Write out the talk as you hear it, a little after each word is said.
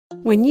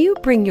When you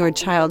bring your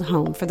child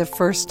home for the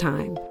first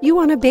time, you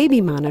want a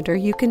baby monitor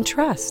you can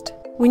trust.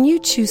 When you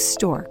choose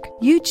Stork,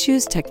 you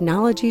choose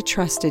technology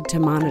trusted to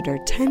monitor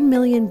 10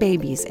 million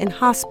babies in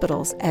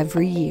hospitals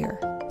every year.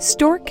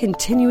 Stork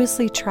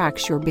continuously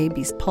tracks your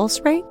baby's pulse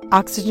rate,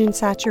 oxygen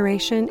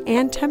saturation,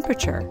 and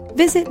temperature.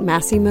 Visit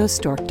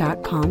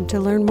MassimoStork.com to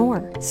learn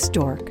more.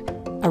 Stork,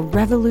 a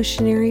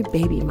revolutionary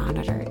baby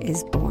monitor,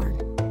 is born.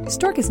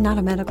 Stork is not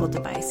a medical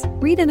device.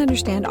 Read and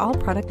understand all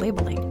product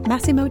labeling.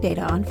 Massimo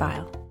data on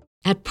file.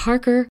 At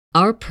Parker,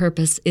 our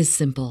purpose is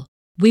simple.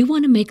 We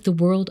want to make the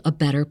world a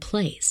better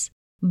place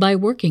by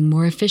working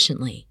more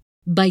efficiently,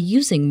 by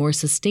using more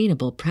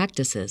sustainable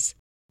practices,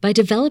 by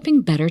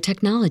developing better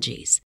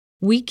technologies.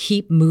 We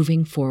keep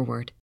moving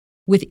forward.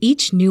 With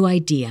each new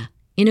idea,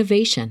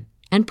 innovation,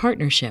 and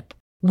partnership,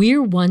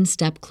 we're one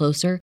step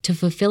closer to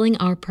fulfilling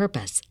our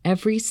purpose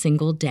every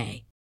single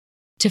day.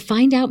 To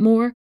find out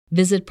more,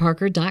 visit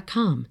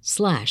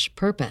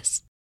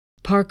parker.com/purpose.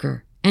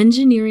 Parker,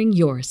 engineering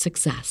your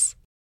success.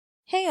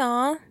 Hey,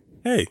 y'all.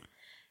 Hey.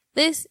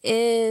 This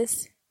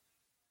is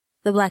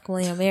the Black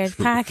Millennial Marriage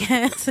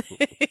Podcast.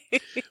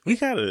 We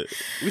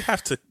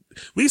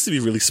used to be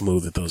really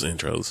smooth at those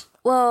intros.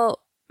 Well,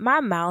 my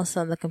mouse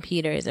on the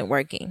computer isn't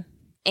working,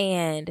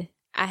 and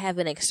I have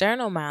an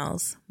external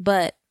mouse,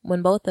 but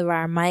when both of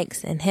our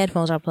mics and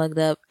headphones are plugged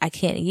up, I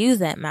can't use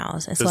that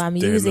mouse, and so I'm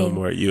using no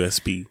more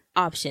USB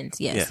options.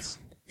 Yes.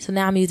 So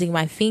now I'm using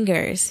my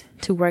fingers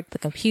to work the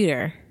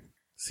computer.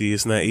 See,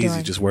 it's not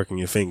easy just working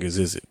your fingers,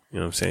 is it? You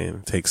know what I'm saying?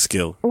 It takes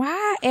skill.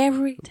 Why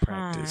every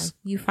time practice.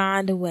 you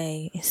find a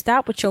way? And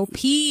stop with your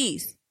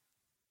peas.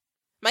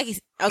 Mikey's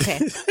okay.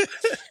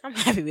 I'm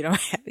happy we don't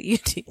have a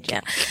YouTube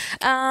channel.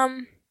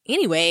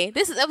 Anyway,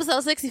 this is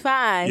episode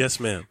 65. Yes,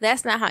 ma'am.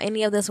 That's not how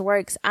any of this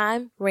works.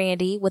 I'm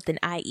Randy with an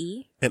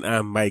IE. And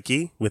I'm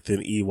Mikey with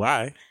an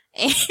EY.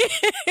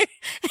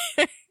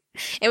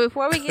 And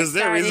before we get started, is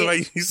there a reason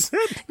why you said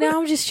that? No,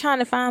 I'm just trying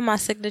to find my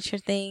signature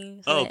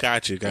thing. So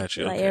got you. Let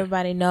Okay.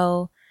 everybody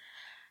know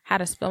how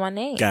to spell my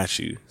name. Got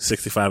you.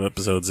 65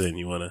 episodes in,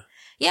 you want to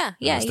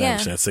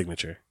establish that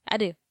signature. I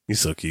do. You're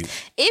so cute.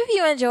 If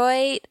you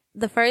enjoyed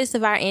the first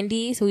of our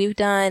indies, we've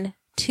done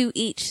 2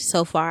 each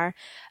so far.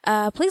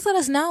 Please let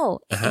us know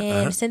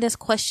and send us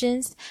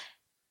questions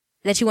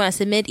that you want to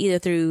submit either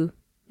through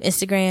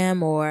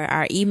Instagram or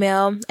our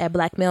email at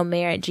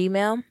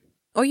blackmailmare@gmail.com.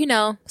 Or,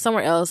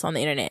 somewhere else on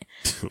the internet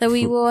that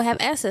we will have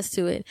access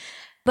to it.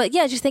 But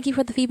yeah, just thank you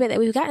for the feedback that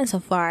we've gotten so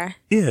far.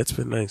 Yeah, it's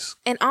been nice.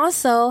 And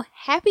also,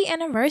 happy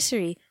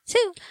anniversary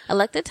to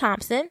Electa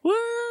Thompson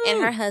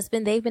and her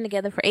husband. They've been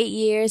together for 8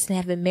 years and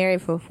have been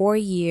married for 4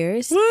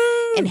 years.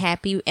 Woo! And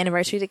happy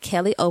anniversary to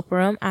Kelly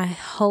Operum. I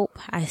hope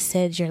I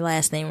said your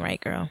last name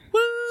right, girl.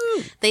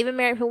 Woo! They've been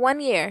married for 1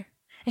 year.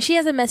 And she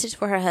has a message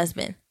for her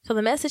husband. So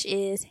the message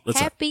is,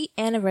 happy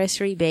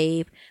anniversary,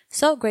 babe.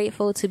 So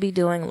grateful to be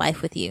doing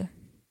life with you.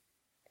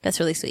 That's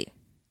really sweet.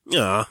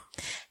 Yeah.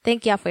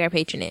 Thank y'all for your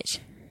patronage.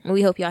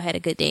 We hope y'all had a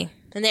good day.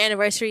 And their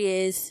anniversary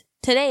is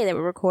today that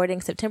we're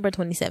recording, September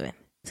 27th.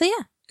 So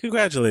yeah.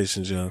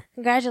 Congratulations, y'all.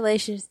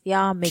 Congratulations.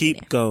 Y'all making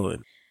Keep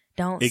going.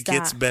 Don't stop. It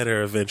gets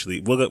better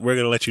eventually. We're going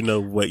to let you know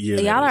what year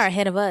y'all that is. are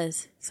ahead of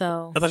us.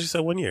 So I thought you said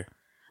 1 year.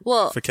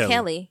 Well, for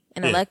Kelly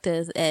and Electa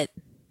is at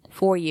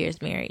 4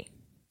 years married.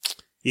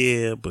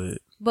 Yeah, but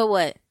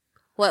what?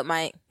 What,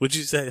 Mike? What'd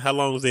you say? How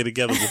long was they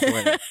together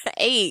before?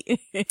 8.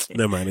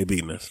 Never mind, they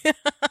beating us.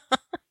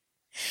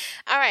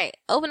 All right.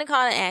 Open a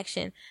call to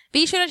action.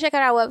 Be sure to check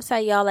out our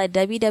website, y'all, at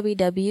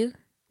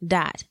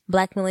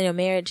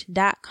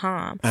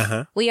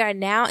www.blackmillennialmarriage.com. We are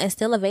now and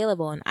still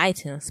available on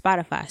iTunes,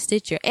 Spotify,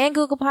 Stitcher, and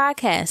Google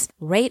Podcasts.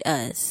 Rate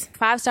us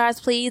 5 stars,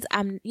 please.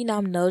 I'm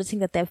noticing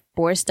that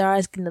 4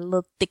 stars getting a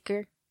little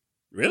thicker,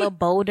 really, a little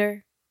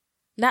bolder.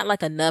 Not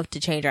like enough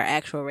to change our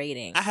actual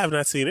rating. I have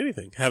not seen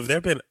anything. Have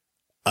there been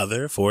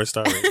other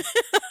 4-star ratings?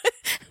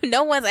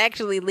 No one's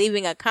actually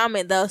leaving a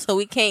comment though, so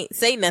we can't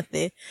say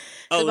nothing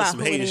about some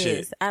who hating it shit.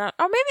 is. Or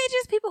maybe it's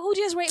just people who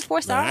just rate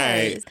 4 stars.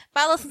 Right.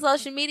 Follow us on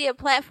social media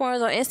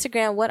platforms. On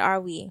Instagram, what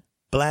are we?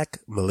 Black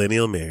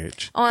Millennial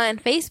Marriage. On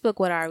Facebook,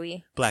 what are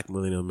we? Black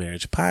Millennial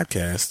Marriage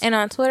Podcast. And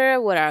on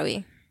Twitter, what are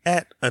we?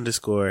 @_the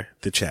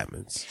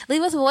Chapmans.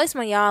 Leave us a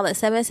voicemail, y'all, at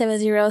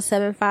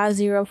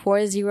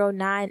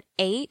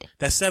 770-750-4098.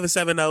 That's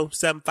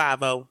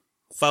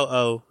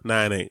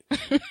 770-750-4098.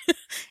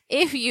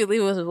 If you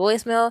leave us a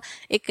voicemail,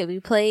 it could be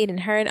played and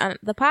heard on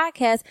the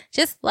podcast,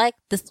 just like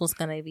this one's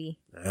going to be.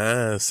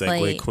 Segue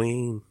played.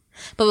 Queen.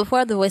 But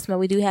before the voicemail,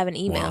 we do have an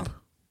email.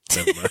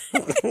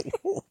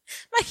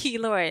 Mikey,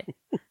 Lord.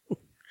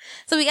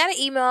 So we got an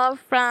email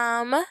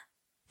from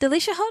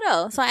Delisha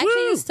Hodo. So I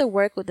actually used to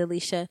work with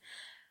Delisha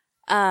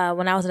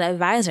when I was an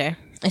advisor.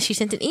 And she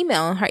sent an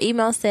email. Her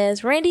email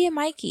says, Randy and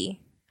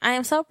Mikey, I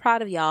am so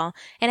proud of y'all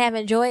and have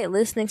enjoyed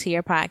listening to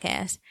your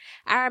podcast.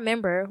 I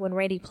remember when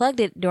Randy plugged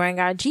it during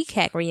our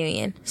GCAC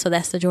reunion. So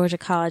that's the Georgia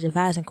College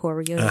Advising Corps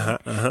reunion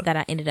that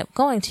I ended up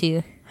going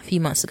to a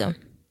few months ago.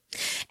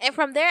 And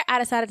from there, I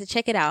decided to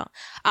check it out.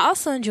 I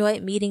also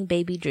enjoyed meeting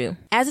Baby Drew.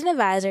 As an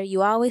advisor,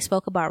 you always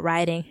spoke about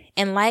writing,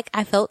 and like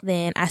I felt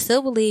then, I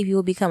still believe you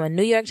will become a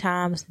New York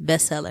Times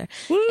bestseller.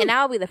 Woo. And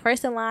I will be the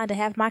first in line to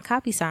have my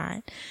copy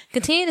signed.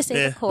 Continue to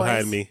stay the course.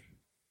 Behind me.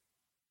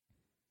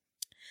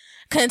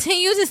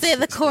 Continue to stay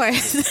the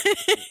course.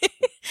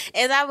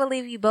 As I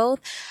believe you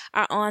both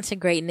are on to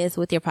greatness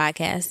with your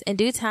podcast. In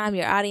due time,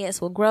 your audience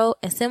will grow,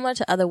 and similar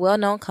to other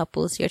well-known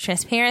couples, your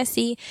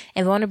transparency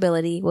and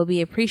vulnerability will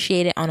be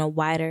appreciated on a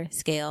wider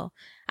scale.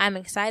 I'm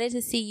excited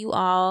to see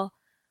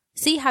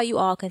how you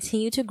all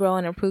continue to grow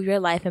and improve your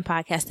life and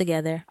podcast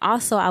together.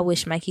 Also, I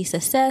wish Mikey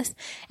success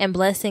and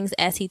blessings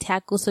as he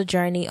tackles the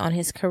journey on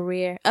his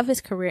career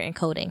in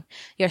coding.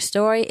 Your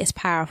story is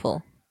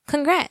powerful.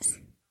 Congrats.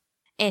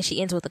 And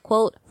she ends with a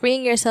quote,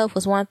 "Freeing yourself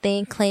was one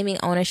thing, claiming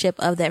ownership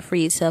of that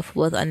freed self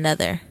was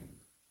another,"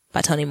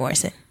 by Toni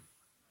Morrison,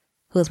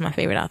 who is my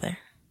favorite author.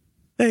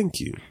 Thank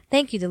you.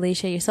 Thank you,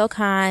 Delisha. You're so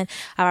kind.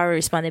 I already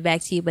responded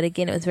back to you, but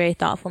again, it was very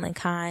thoughtful and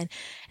kind.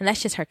 And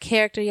that's just her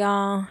character,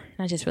 y'all.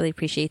 I just really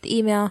appreciate the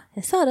email.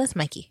 And so does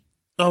Mikey.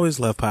 Always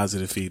love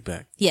positive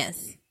feedback.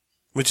 Yes.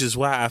 Which is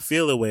why I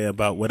feel a way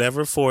about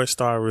whatever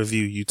 4-star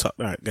review you talk.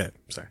 All right, good.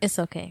 Sorry. It's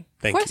okay.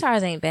 Thank 4 you.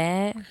 stars ain't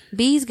bad.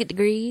 B's get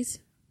degrees.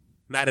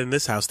 Not in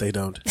this house, they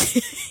don't.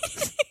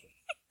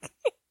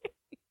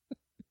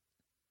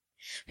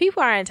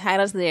 People are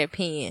entitled to their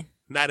opinion.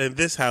 Not in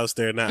this house,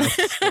 they're not.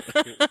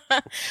 All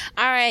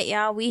right,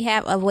 y'all. We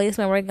have a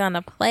voicemail we're going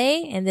to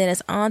play, and then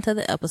it's on to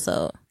the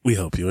episode. We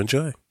hope you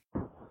enjoy.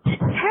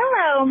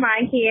 Hello,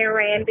 Mikey and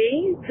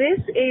Randy. This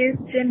is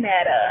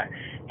Janetta,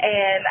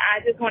 and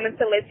I just wanted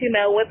to let you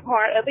know what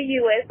part of the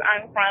U.S.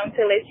 I'm from,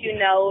 to let you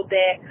know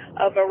that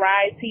a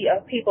variety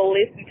of people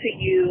listen to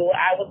you.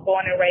 I was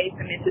born and raised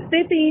in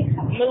Mississippi,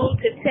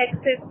 moved to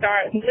Texas,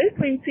 started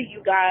listening to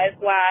you guys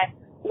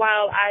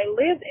while I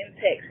lived in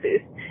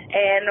Texas.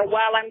 And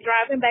while I'm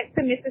driving back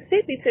to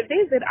Mississippi to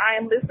visit, I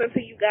am listening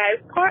to you guys'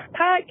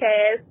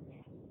 podcast.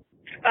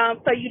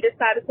 So you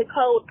decided to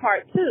code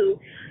part 2.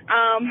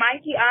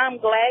 Mikey, I'm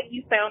glad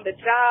you found a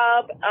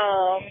job.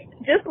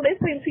 Just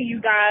listening to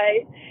you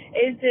guys,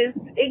 it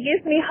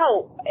gives me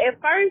hope. At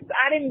first,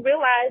 I didn't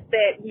realize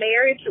that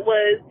marriage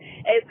was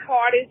as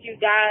hard as you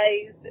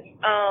guys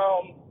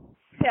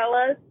tell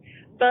us,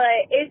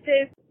 but it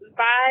just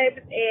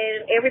vibes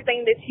and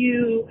everything that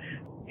you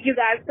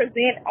guys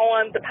present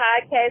on the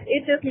podcast,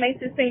 it just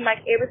makes it seem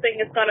like everything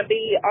is going to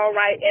be all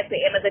right at the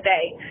end of the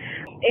day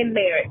in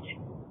marriage.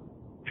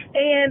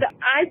 And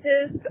I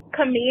just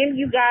commend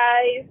you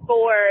guys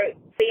for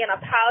being a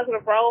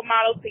positive role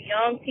model to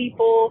young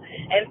people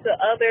and to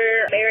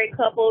other married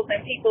couples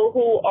and people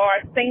who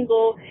are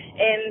single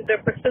in the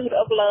pursuit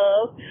of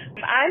love.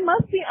 I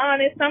must be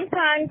honest,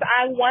 sometimes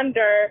I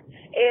wonder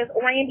if,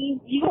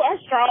 Randy, you are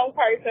a strong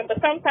person,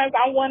 but sometimes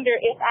I wonder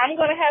if I'm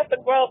going to have to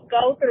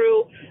go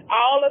through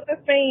all of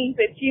the things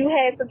that you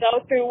had to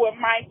go through with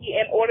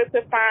Mikey in order to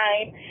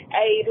find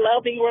a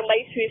loving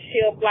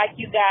relationship like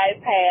you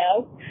guys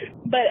have.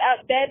 But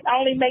that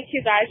only makes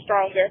you guys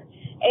stronger.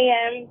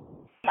 And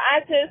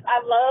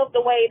I love the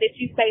way that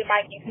you say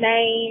Mikey's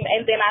name,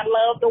 and then I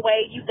love the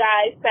way you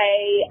guys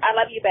say, "I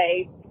love you,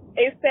 babe."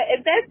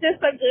 That's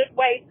just a good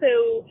way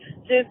to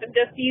just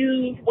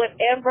diffuse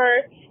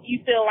whatever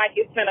you feel like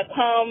it's gonna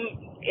come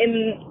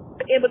in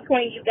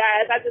between you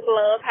guys. I just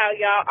love how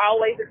y'all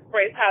always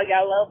express how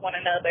y'all love one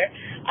another.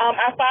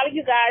 I follow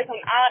you guys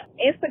on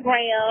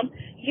Instagram.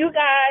 You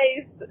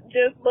guys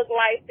just look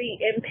like the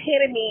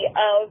epitome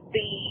of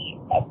the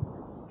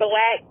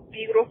Black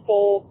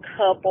beautiful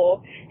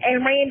couple.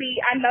 And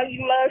Randy, I know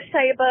you love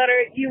shea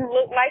butter. You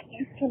look like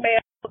you smell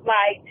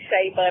like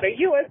shea butter.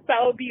 You are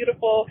so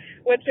beautiful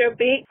with your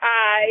big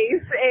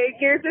eyes, and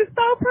you're just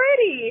so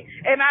pretty.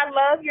 And I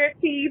love your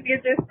teeth.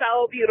 You're just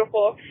so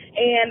beautiful.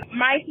 And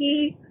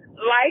Mikey,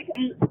 like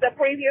the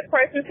previous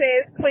person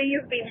says, please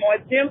be more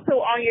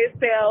gentle on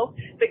yourself,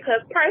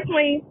 because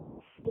personally,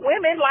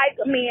 women like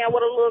men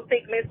with a little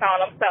thickness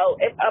on them. So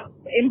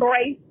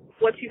embrace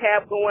what you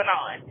have going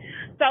on.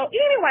 So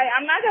anyway,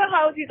 I'm not going to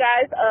hold you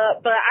guys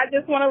up, but I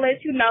just want to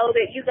let you know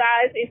that you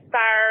guys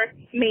inspire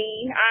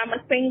me. I'm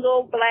a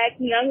single Black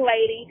young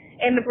lady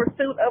in the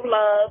pursuit of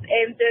love,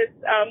 and just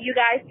you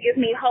guys give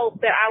me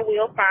hope that I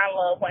will find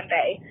love one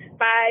day.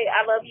 Bye.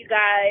 I love you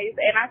guys,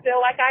 and I feel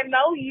like I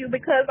know you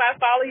because I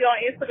follow you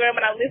on Instagram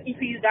and I listen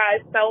to you guys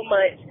so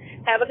much.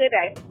 Have a good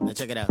day. Now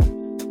check it out.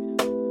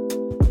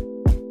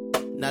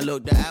 Now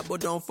look, the apple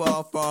don't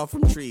fall far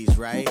from trees,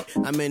 right?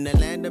 I'm in the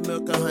land of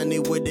milk and honey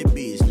with the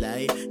bees,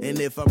 like. And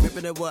if I'm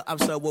ripping it, I'm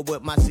so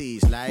with my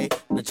seeds, like.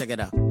 Now check it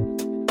out.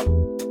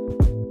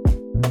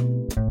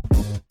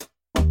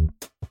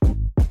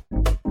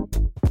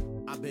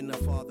 I've been a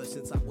father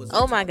since I was.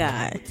 Oh my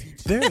God.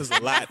 There's a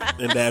lot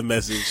in that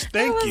message.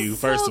 Thank you,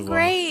 first of all.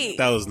 Great.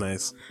 That was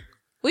nice.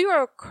 We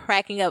were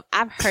cracking up.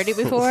 I've heard it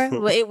before,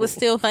 but it was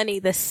still funny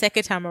the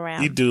second time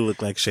around. You do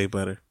look like shea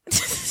butter.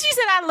 She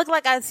said I look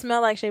like I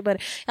smell like shea butter.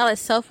 Y'all,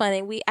 it's so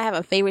funny. I have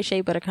a favorite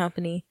shea butter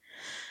company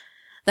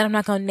that I'm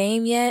not going to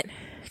name yet,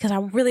 because I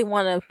really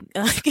want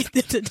to get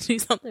them to do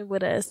something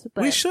with us.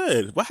 But we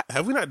should. What,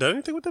 have we not done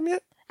anything with them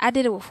yet? I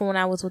did it for when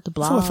I was with the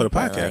blog. For the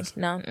podcast. Like,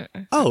 no.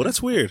 Mm-mm. Oh,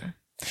 that's weird.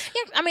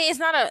 Yeah, I mean, it's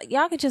not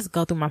y'all can just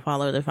go through my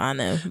follower to find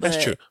them. But.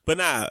 That's true. But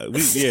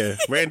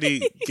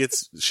Randy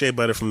gets shea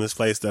butter from this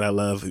place that I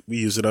love. We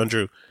use it on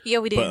Drew. Yeah,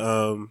 we do.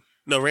 But,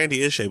 no,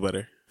 Randy is shea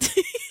butter.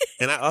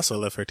 And I also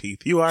love her teeth.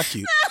 You are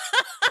cute.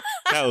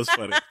 That was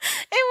funny. It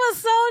was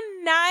so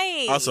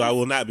nice. Also, I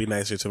will not be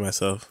nicer to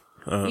myself.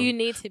 You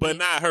need to be. But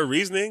her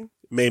reasoning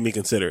made me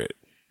consider it.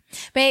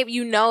 Babe,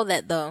 you know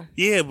that though.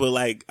 Yeah, but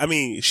like, I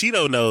mean, she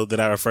don't know that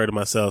I refer to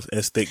myself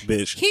as thick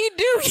bitch. He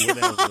do.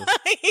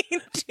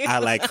 I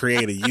like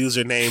create a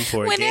username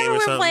for a game or something. Whenever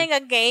we're playing a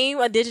game,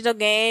 a digital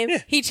game,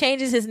 he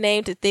changes his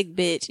name to thick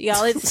bitch.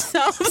 Y'all, it's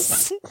so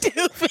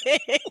stupid.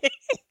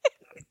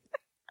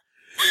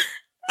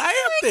 I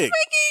am thick.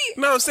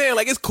 You know what I'm saying?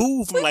 Like, it's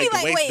cool from like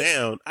the waist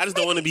down. I just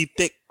don't want to be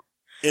thick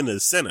in the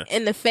center.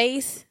 In the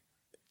face?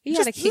 You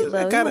got a cute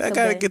little. I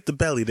gotta get the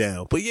belly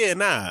down. But yeah,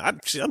 I'm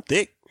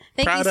thick.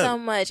 Thank you so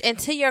much. And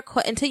to your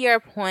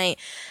point,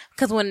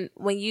 because when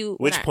you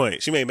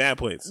point? She made mad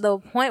points. The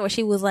point where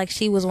she was like,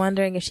 she was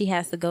wondering if she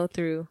has to go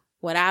through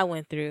what I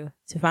went through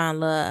to find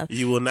love.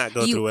 You will not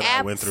go through what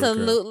I went through.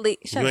 Absolutely.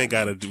 You ain't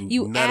gotta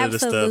do none of the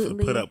stuff and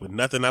put up with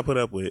nothing I put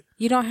up with.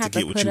 You don't have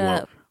to put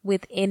up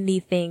with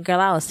anything. Girl,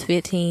 I was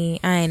 15.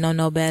 I ain't know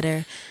no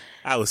better.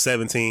 I was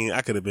 17.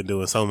 I could have been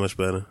doing so much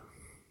better.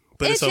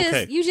 But it's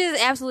okay. You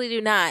just absolutely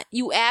do not.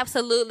 You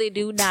absolutely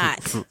do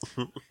not.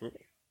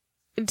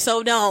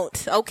 So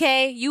don't,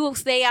 okay? You will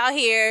stay out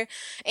here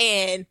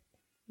and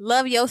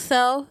love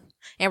yourself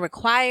and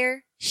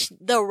require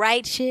the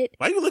right shit.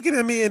 Why you looking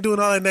at me and doing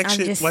all that next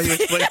shit while you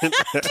explaining? I'm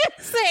just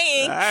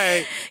saying. All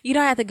right. You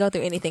don't have to go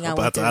through anything I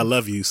went through. I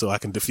love you so I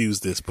can diffuse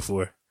this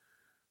before.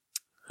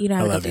 You don't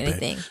have to go through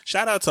anything. Babe.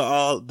 Shout out to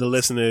all the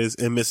listeners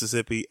in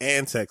Mississippi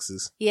and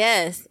Texas.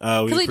 Yes.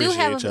 We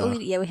appreciate y'all.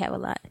 We have a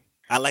lot.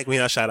 I like when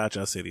y'all shout out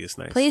y'all city. It's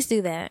nice. Please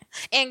do that.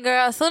 And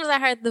girl, as soon as I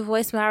heard the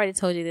voicemail, I already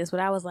told you this, but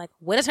I was like,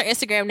 what is her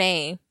Instagram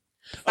name?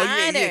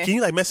 Find her. Can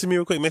you like message me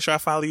real quick? Make sure I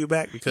follow you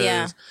back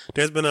because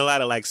there's been a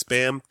lot of like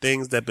spam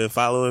things that been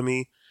following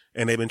me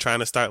and they've been trying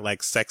to start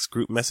like sex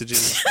group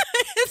messages.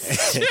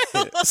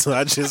 So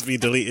I just be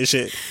deleting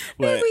shit.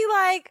 But be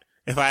like,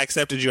 if I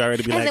accepted you, I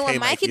already be and like, then when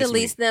Mikey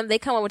deletes them, they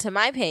come over to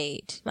my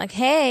page. Like,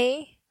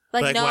 hey.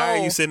 Like, no. Why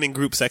are you sending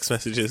group sex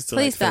messages to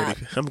Please like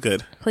 30? Stop. I'm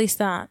good. Please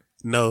stop.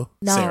 No,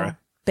 Sarah.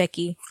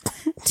 Becky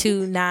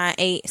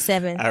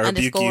 2987 I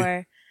rebuke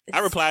 _. I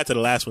replied to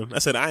the last one. I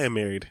said, I am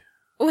married.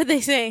 What'd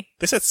they say?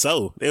 They said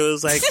so. It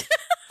was like,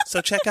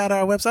 so check out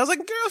our website. I was like,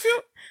 girl, if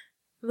you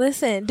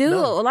listen,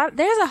 dude,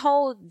 there's a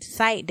whole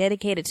site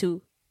dedicated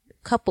to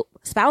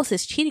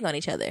spouses cheating on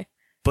each other.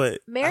 But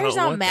marriage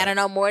don't matter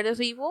no more to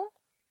people.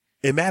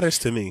 It matters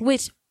to me.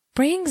 Which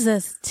brings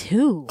us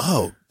to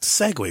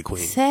segue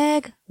queen.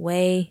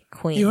 Segue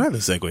queen. You are the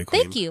segue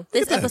queen. Thank you.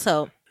 This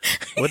episode.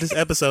 What is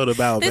episode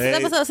about, This babe?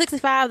 is episode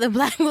 65 of the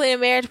Black Millennial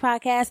Marriage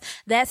Podcast.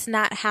 That's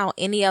not how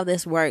any of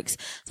this works.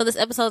 So this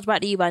episode is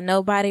brought to you by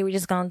nobody. We're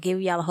just going to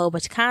give y'all a whole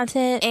bunch of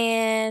content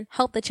and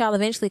hope that y'all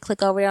eventually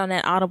click over on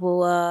that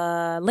Audible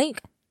link.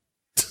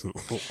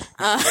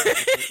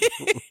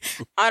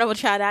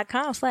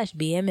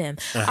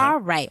 audibletrial.com/BMM. All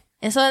right.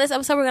 And so in this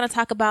episode, we're going to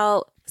talk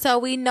about, so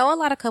we know a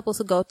lot of couples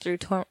who go through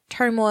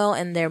turmoil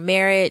in their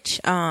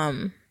marriage.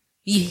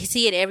 You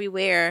see it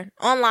everywhere,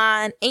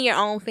 online, in your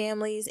own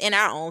families, in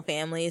our own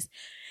families.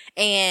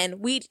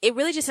 And it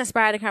really just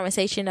inspired a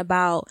conversation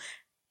about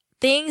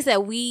things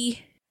that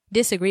we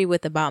disagree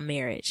with about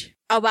marriage,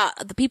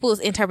 about the people's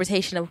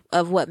interpretation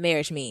of what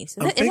marriage means.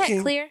 Is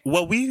that clear?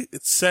 What we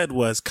said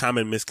was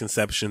common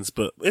misconceptions,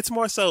 but it's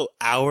more so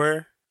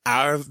our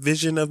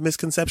vision of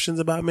misconceptions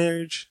about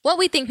marriage. What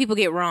we think people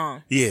get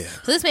wrong. Yeah.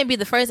 So this may be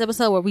the first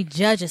episode where we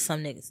judging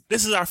some niggas.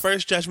 This is our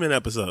first judgment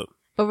episode.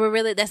 But we're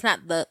really, that's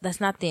not the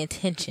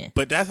intention.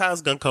 But that's how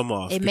it's going to come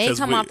off. It may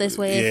come off this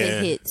way if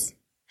it hits.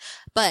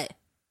 But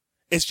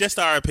it's just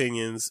our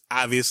opinions.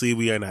 Obviously,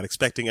 we are not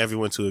expecting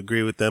everyone to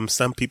agree with them.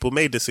 Some people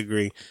may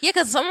disagree. Yeah,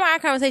 because some of our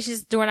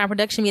conversations during our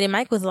production meeting,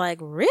 Mike was like,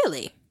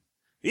 really?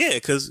 Yeah,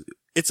 because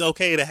it's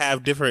okay to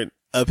have different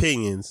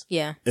opinions.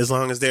 Yeah. As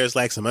long as there's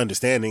like some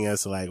understanding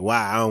as to like,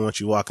 why I don't want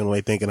you walking away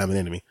thinking I'm an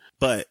enemy.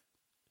 But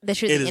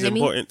it is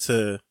important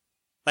to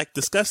like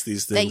discuss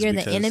these things. That you're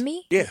the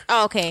enemy? Yeah.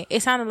 Oh, okay.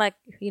 It sounded like,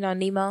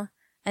 Nemo.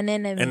 And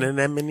then So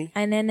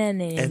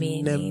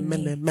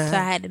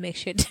I had to make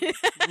sure.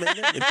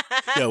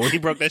 Yo, when he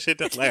broke that shit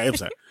down, like, I'm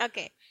sorry.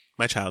 Okay.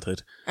 My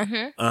childhood.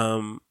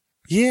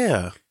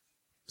 Yeah.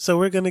 So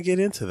we're gonna get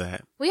into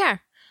that. We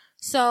are.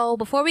 So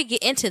before we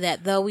get into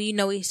that, though, we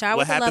start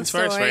with a love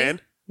story. What happens first,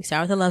 Rand? We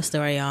start with a love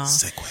story, y'all.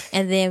 Segue.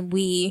 And then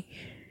we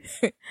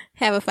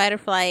have a fight or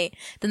flight,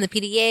 then the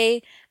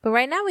PDA. But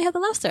right now we have the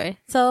love story.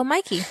 So,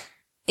 Mikey,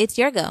 it's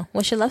your go.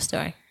 What's your love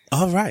story?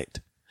 All right.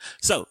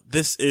 So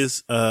this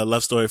is a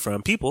love story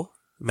from People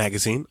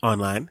magazine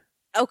online.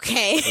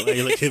 Okay. Why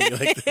you look at me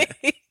like that?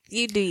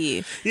 You do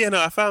you. Yeah,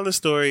 no, I found the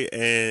story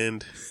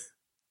and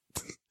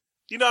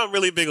You know, I'm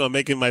really big on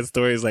making my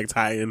stories like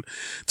tie in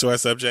to our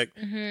subject.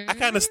 Mm-hmm. I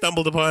kind of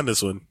stumbled upon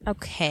this one.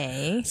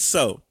 Okay.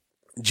 So,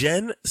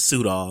 Jen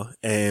Sudol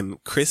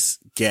and Chris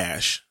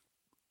Gash,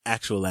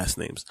 actual last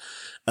names,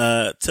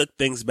 took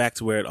things back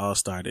to where it all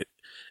started.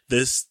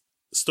 This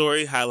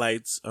story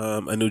highlights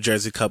a New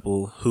Jersey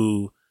couple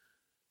who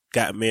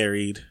got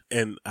married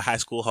in a high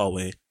school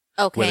hallway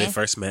where they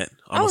first met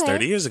almost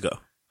 30 years ago.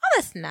 Oh,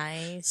 that's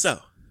nice. So,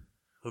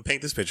 we'll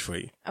paint this picture for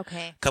you.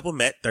 Okay. Couple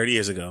met 30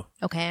 years ago.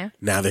 Okay.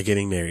 Now they're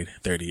getting married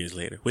 30 years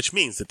later, which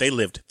means that they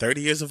lived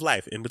 30 years of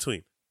life in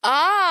between.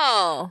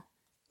 Oh.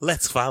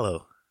 Let's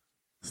follow.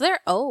 So they're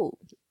old.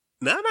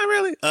 No, not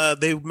really.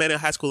 They met in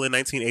high school in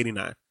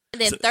 1989.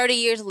 And then 30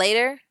 years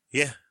later?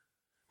 Yeah.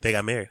 They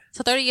got married.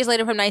 So 30 years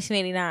later from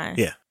 1989?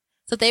 Yeah.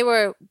 So they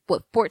were,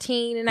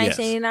 14 in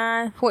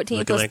 1989? Yes. 14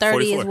 Looking plus like 30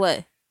 44. is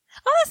what?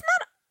 Oh, that's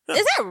not,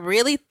 is that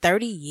really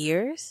 30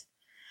 years?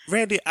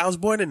 Randy, I was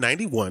born in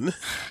 91.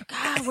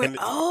 God, we're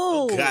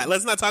old. God,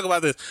 let's not talk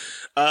about this.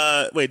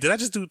 Wait, did I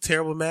just do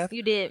terrible math?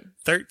 You did.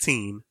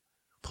 13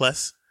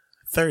 plus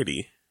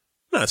 30.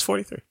 No, it's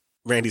 43.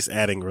 Randy's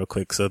adding real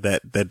quick so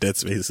that dead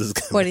space is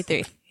coming.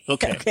 43.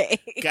 Okay. Okay.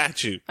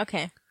 Got you.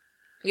 Okay.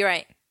 You're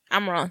right.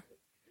 I'm wrong.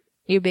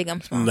 You're big,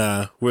 I'm small.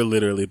 Nah, we're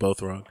literally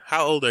both wrong.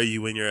 How old are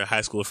you when you're a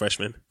high school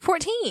freshman?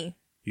 14.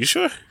 You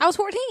sure? I was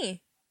 14.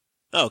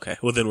 Oh, okay.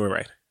 Well, then we're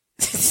right.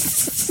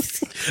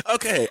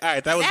 Okay. All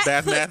right. That was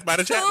Bath Math by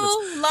the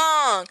Chapmans. Too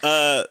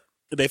long.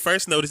 They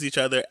first noticed each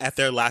other at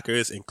their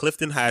lockers in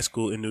Clifton High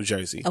School in New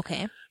Jersey.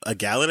 Okay. A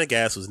gallon of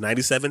gas was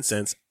 97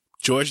 cents.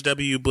 George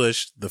W.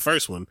 Bush, the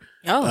first one,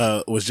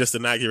 was just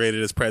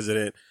inaugurated as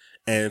president,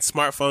 and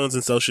smartphones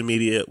and social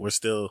media were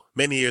still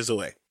many years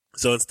away.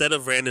 So instead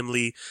of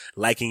randomly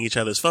liking each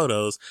other's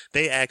photos,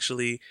 they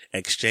actually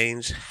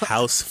exchanged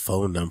house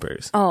phone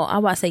numbers. Oh, I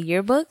was about to say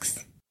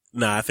yearbooks?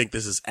 Nah, I think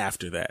this is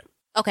after that.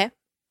 Okay.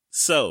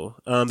 So,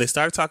 they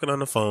started talking on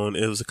the phone.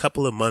 It was a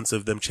couple of months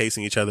of them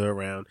chasing each other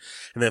around.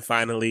 And then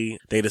finally,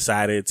 they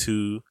decided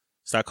to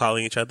start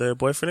calling each other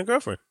boyfriend and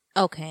girlfriend.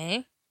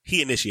 Okay.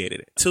 He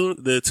initiated it.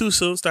 The two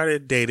soon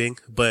started dating,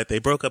 but they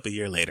broke up a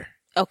year later.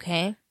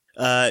 Okay.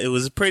 It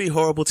was a pretty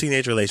horrible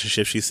teenage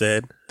relationship, she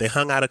said. They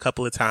hung out a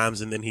couple of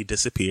times and then he'd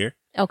disappear.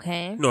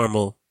 Okay.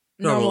 Normal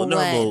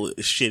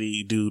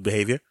shitty dude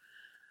behavior.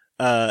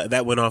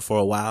 That went on for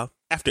a while.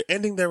 After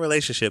ending their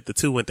relationship, the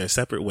two went their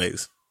separate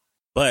ways.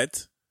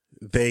 But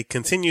they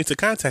continued to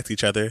contact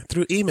each other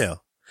through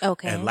email.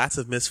 Okay. And lots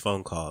of missed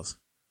phone calls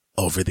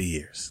over the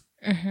years.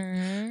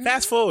 Mm-hmm.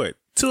 Fast forward.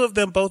 Two of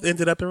them both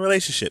ended up in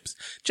relationships.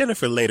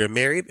 Jennifer later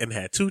married and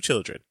had 2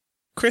 children.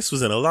 Chris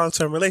was in a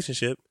long-term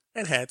relationship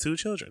and had 2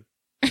 children.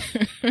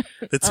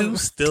 The two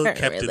still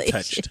kept in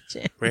touch.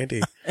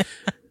 Randy.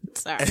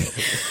 Sorry.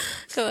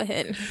 Go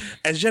ahead.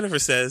 As Jennifer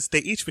says, they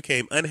each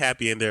became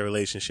unhappy in their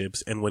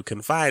relationships and would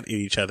confide in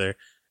each other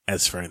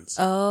as friends.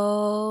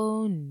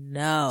 Oh,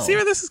 no. See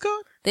where this is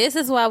going? This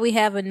is why we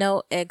have a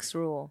no ex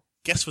rule.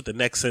 Guess what the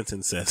next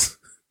sentence says?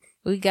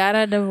 We got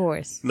a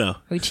divorce. No.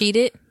 We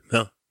cheated?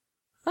 No.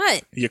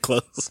 What? You're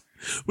close.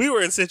 We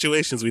were in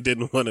situations we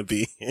didn't want to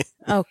be in.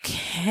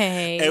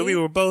 Okay. And we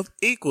were both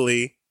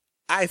equally,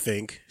 I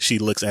think, she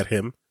looks at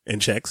him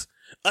and checks,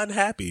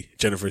 unhappy,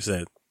 Jennifer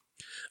said.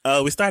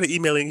 We started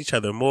emailing each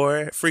other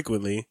more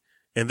frequently.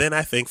 And then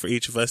I think for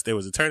each of us, there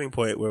was a turning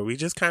point where we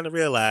just kind of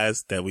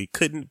realized that we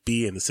couldn't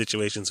be in the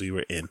situations we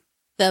were in.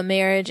 The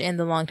marriage and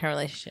the long-term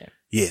relationship.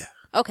 Yeah.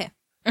 Okay.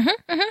 Mm-hmm,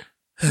 mm-hmm.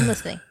 I'm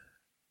listening.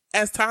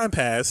 As time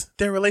passed,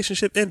 their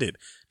relationship ended.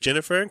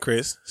 Jennifer and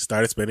Chris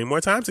started spending more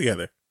time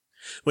together.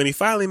 When he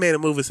finally made a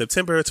move in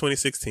September of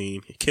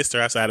 2016, he kissed her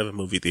outside of a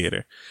movie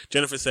theater.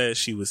 Jennifer says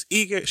she was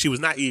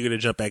not eager to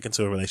jump back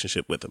into a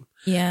relationship with him.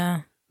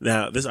 Yeah.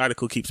 Now, this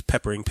article keeps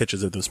peppering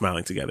pictures of them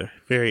smiling together.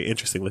 Very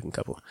interesting looking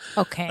couple.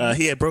 Okay.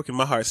 He had broken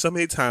my heart so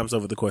many times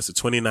over the course of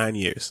 29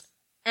 years.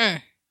 You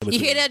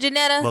hear that,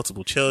 Janetta?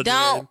 Multiple children.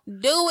 Don't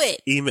do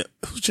it. Email.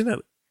 Who's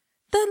Janetta?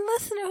 The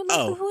listener who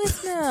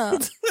left the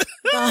voicemail.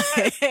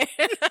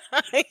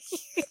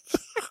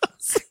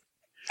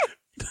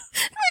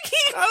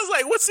 I was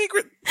like, what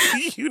secret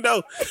you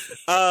know?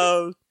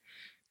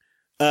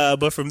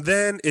 But from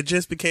then, it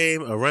just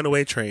became a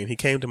runaway train. He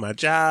came to my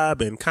job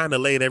and kind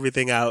of laid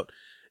everything out.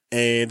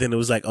 And then it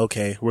was like,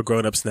 okay, we're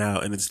grown-ups now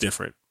and it's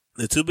different.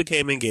 The two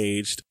became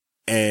engaged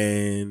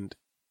and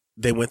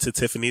they went to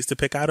Tiffany's to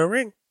pick out a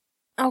ring.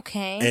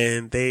 Okay.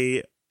 And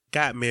they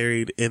got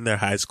married in their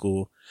high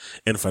school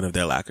in front of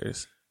their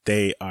lockers.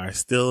 They are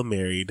still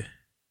married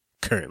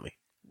currently.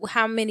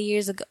 How many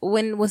years ago?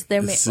 When was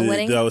their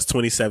wedding? That was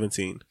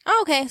 2017. Oh,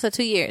 okay. So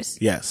 2 years.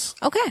 Yes.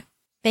 Okay.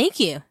 Thank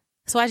you.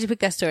 So why'd you pick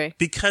that story?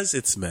 Because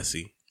it's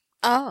messy.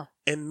 Oh.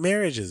 And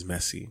marriage is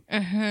messy.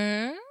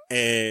 Mm-hmm.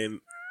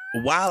 And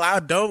while I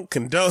don't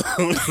condone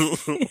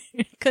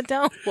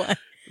Condone what?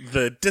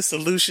 the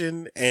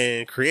dissolution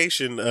and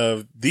creation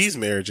of these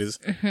marriages,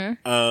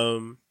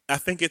 I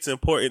think it's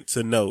important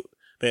to note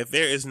that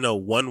there is no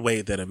one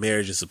way that a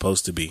marriage is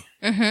supposed to be.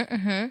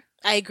 I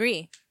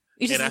agree.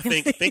 And I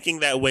think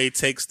thinking that way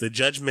takes the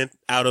judgment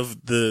out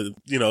of the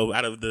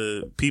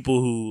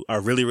people who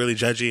are really, really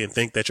judgy and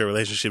think that your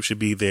relationship should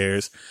be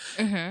theirs.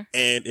 Mm-hmm.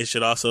 And it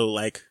should also,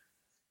 like,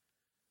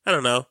 I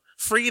don't know,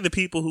 free the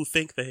people who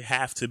think they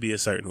have to be a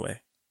certain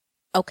way.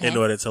 Okay. In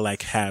order to,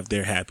 like, have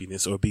their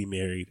happiness or be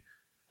married.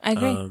 I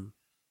agree.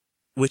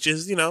 Which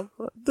is,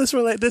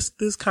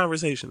 this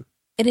conversation.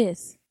 It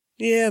is.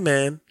 Yeah,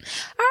 man.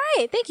 All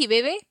right. Thank you,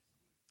 baby.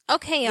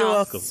 Okay, y'all. You're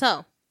welcome.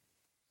 So,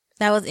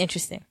 that was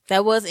interesting.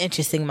 That was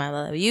interesting, my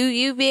love.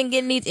 You been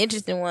getting these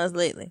interesting ones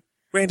lately.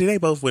 Randy, they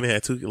both went and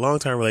had 2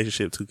 long-term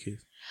relationship, 2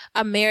 kids.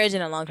 A marriage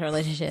and a long-term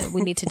relationship.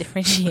 We need to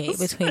differentiate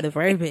between the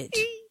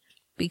verbiage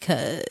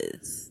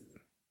because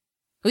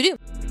we do.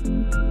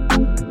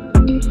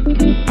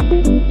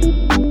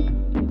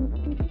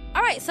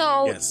 All right,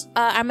 so yes.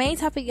 Our main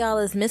topic, y'all,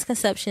 is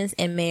misconceptions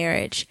in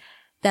marriage.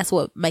 That's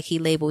what Mikey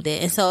labeled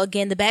it. And so,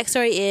 again, the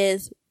backstory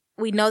is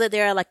we know that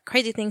there are like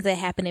crazy things that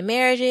happen in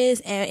marriages,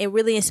 and it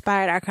really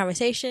inspired our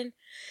conversation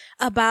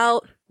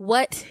about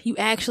what you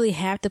actually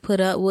have to put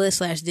up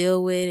with /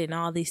 deal with and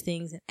all these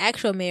things in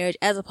actual marriage,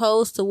 as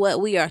opposed to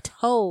what we are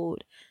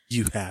told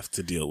you have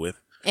to deal with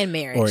in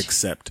marriage or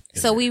accept.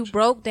 So marriage. We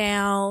broke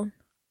down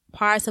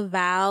parts of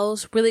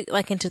vows really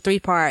like into 3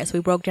 parts. We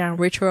broke down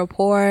rich or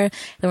poor,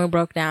 then we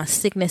broke down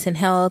sickness and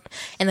health,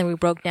 and then we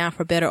broke down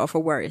for better or for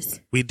worse.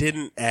 We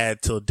didn't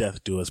add till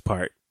death do us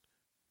part,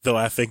 though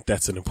I think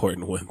that's an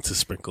important one to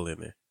sprinkle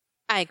in there.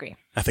 I agree.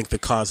 I think the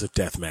cause of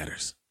death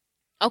matters.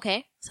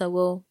 Okay, so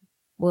we'll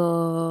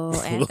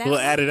add that. We'll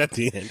add it at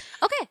the end.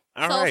 Okay.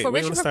 All so right, for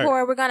rich or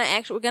poor, we're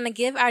gonna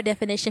give our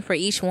definition for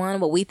each one,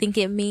 what we think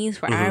it means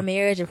for our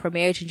marriage and for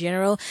marriage in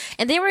general,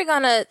 and then we're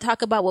gonna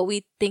talk about what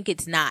we think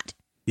it's not.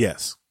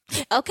 Yes.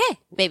 Okay,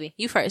 baby,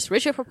 you first.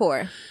 Rich or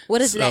poor? What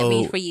does that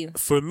mean for you?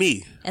 For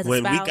me,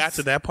 when we got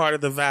to that part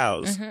of the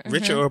vows,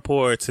 rich or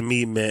poor to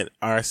me meant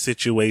our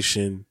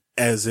situation,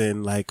 as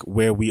in like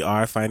where we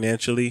are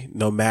financially,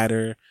 no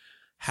matter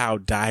how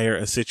dire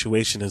a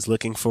situation is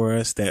looking for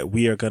us, that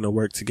we are going to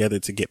work together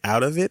to get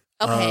out of it.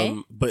 Okay.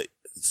 But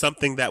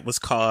something that was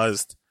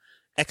caused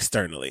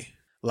externally,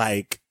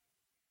 like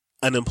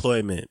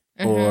unemployment.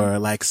 Or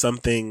like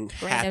something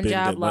random happened,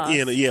 job loss.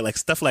 Like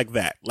stuff like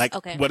that, like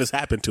what has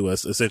happened to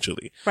us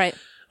essentially. Right.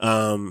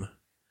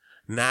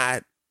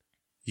 Not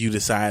you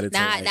decided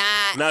to.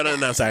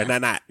 No. Sorry,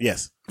 not.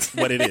 Yes,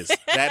 what it is.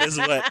 That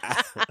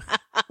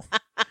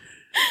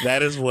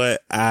is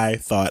what I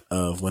thought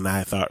of when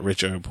I thought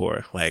rich or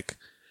poor. Like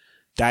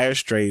dire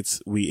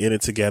straits, we in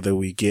it together,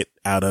 we get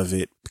out of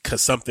it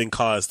because something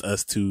caused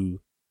us to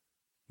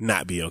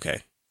not be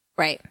okay.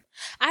 Right.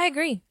 I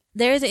agree.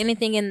 There isn't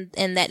anything in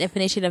that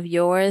definition of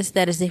yours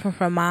that is different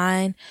from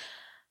mine.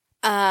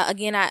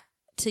 Again,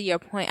 to your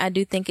point, I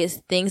do think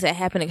it's things that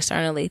happen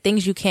externally,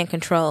 things you can't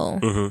control.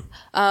 Mm-hmm.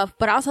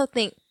 But I also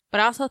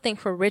think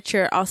for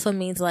richer also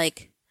means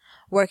like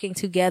working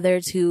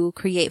together to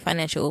create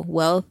financial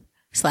wealth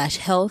 /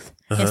 health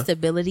and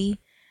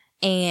stability,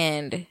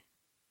 and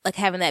like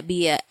having that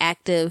be an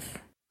active,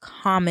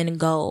 common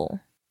goal,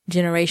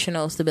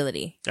 generational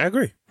stability. I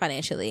agree.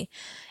 Financially.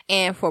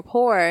 And for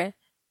poor,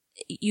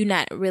 you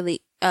not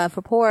really,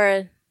 for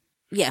poor,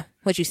 yeah,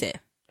 what you said.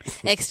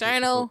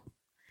 External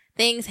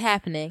things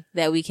happening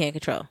that we can't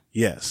control.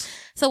 Yes.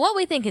 So what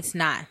we think it's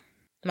not,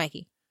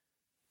 Mikey?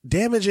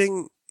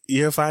 Damaging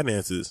your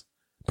finances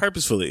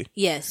purposefully.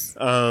 Yes.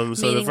 So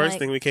meaning the first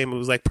thing we came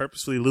was like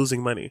purposefully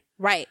losing money.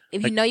 Right.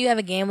 If you know you have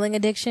a gambling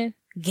addiction,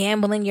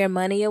 gambling your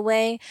money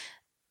away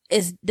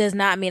does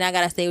not mean I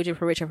gotta stay with you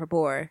for rich or for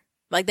poor.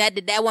 Like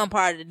that one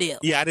part of the deal.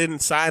 Yeah, I didn't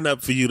sign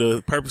up for you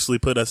to purposely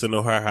put us in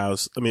a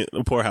whorehouse. I mean,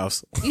 a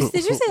poorhouse. Did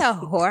you say a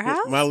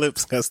whorehouse? My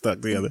lips got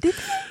stuck together.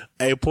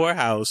 A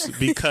poorhouse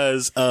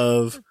because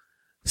of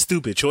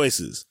stupid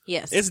choices.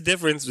 Yes. It's a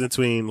difference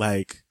between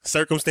like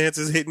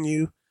circumstances hitting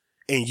you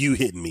and you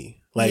hitting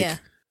me.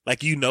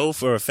 Like you know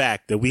for a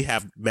fact that we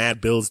have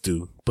mad bills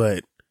due,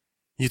 but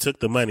you took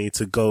the money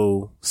to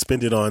go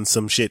spend it on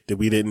some shit that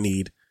we didn't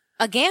need.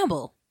 A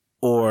gamble.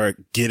 Or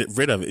get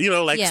rid of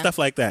it. Stuff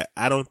like that.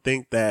 I don't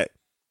think that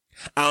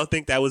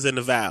was in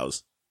the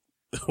vows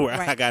where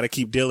I got to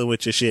keep dealing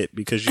with your shit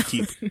because you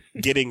keep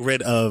getting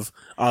rid of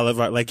all of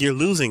our, like you're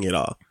losing it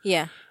all.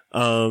 Yeah.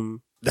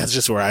 That's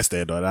just where I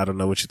stand on it. I don't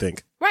know what you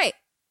think. Right.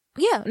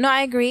 Yeah. No,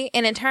 I agree.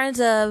 And in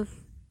terms of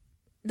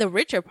the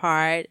richer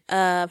part,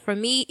 for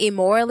me,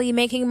 immorally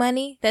making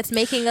money, that's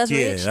making us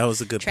rich. Yeah, that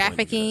was a good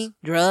trafficking, point,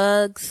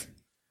 drugs,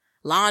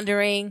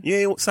 laundering. You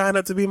ain't signed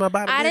up to be my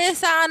body. I didn't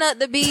sign up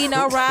to be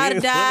no ride or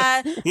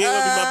die. You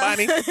ain't want to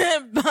be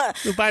my body?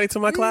 Your body to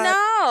my client?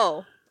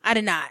 No, I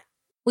did not.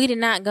 We did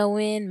not go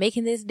in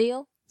making this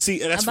deal. See,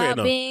 that's about fair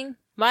enough. Being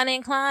Bonnie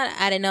and Clyde.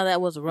 I didn't know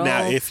that was a role.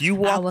 Now, if you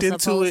walked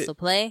into it to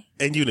play.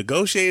 And you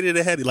negotiated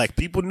ahead, like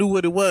people knew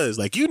what it was.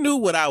 Like you knew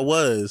what I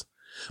was,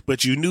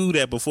 but you knew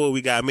that before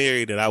we got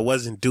married that I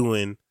wasn't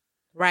doing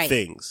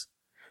things.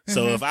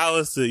 So if I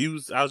was to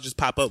I was just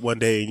pop up one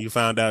day and you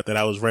found out that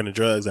I was running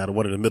drugs out of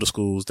one of the middle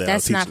schools that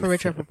that's not for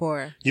rich or for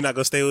poor. You're not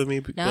gonna stay with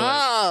me?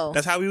 No.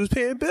 That's how we was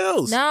paying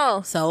bills.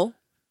 No. So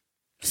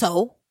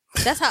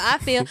That's how I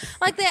feel.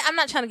 Like that, I'm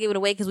not trying to give it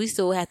away because we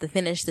still have to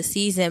finish the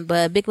season,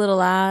 but Big Little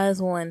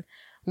Lies, when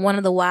one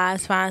of the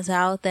wives finds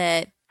out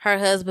that her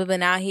husband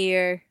been out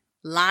here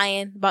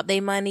lying about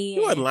their money. He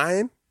wasn't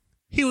lying.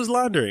 He was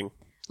laundering.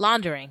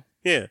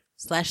 Yeah.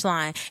 /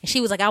 lying. And she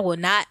was like, I will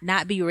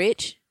not be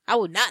rich. I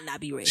will not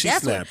be rich. She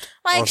That's snapped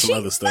what, like, on some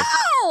other stuff.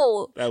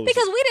 No,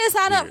 because we didn't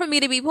sign up for me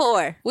to be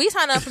poor. We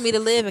signed up for me to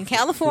live in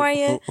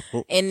California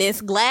in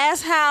this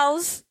glass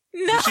house.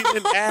 No. She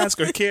didn't ask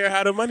or care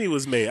how the money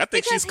was made. I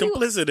think she's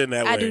complicit in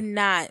that way. I do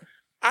not.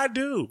 I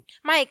do.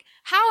 Mike,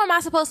 how am I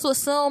supposed to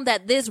assume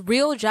that this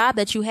real job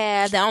that you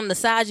have, that on the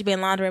side you've been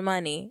laundering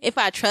money, if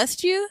I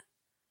trust you?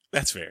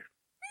 That's fair.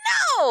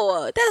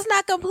 No, that's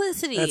not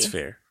complicity. That's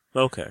fair.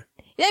 Okay.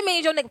 That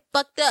means your nigga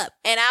fucked up,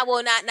 and I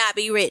will not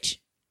be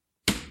rich.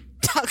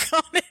 Talk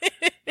on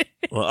it.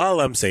 Well, all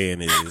I'm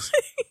saying is...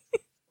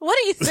 What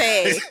are you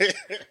saying?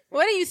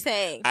 What are you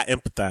saying? I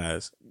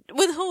empathize.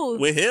 With who?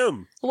 With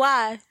him.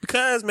 Why?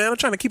 Because, man, I'm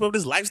trying to keep up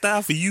this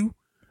lifestyle for you.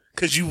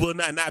 Because you will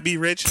not be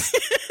rich.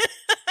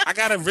 I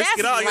got to risk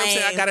it all. You know what I'm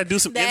saying? I got to do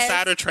some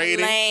insider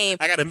trading. Lame.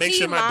 I got to make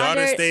sure my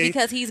daughter stays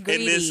because he's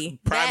greedy. In this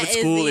private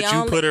school that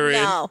you put her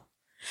in. No.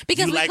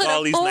 Because you we like could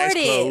all these afford nice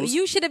clothes. it.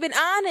 You should have been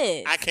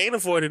honest. I can't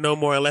afford it no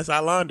more unless I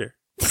launder.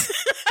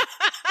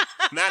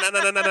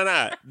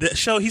 Nah. The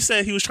show, he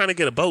said he was trying to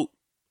get a boat.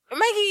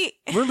 Mikey.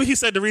 Remember he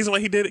said the reason why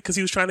he did it? Because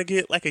he was trying to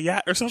get like a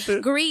yacht or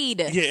something? Greed.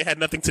 Yeah, it had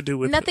nothing to do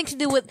with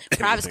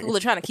private school or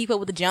trying to keep up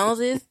with the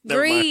Joneses.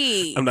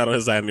 Greed. I'm not on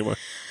his side anymore.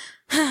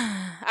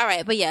 All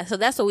right, but yeah, so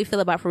that's what we feel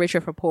about For Rich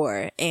or For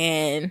Poor.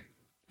 And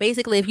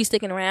basically, if you're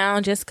sticking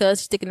around just because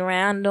you're sticking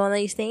around and doing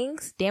these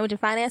things, damaging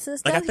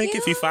finances, like I think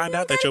if you find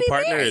out that your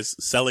partner is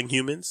selling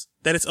humans,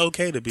 that it's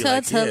okay to be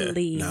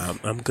leave. Nah,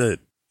 I'm good.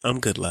 I'm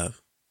good,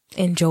 love.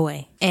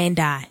 Enjoy and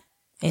die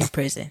in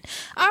prison.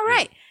 All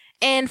right.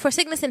 And for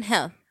sickness and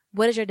health,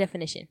 what is your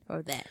definition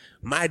of that?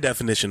 My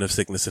definition of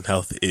sickness and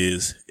health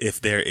is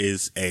if there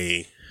is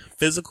a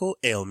physical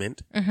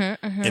ailment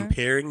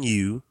impairing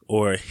you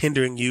or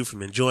hindering you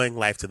from enjoying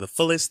life to the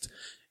fullest,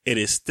 it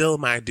is still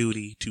my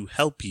duty to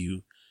help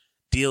you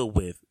deal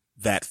with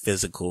that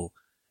physical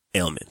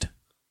ailment.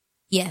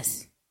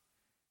 Yes,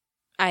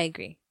 I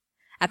agree.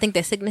 I think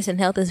that sickness and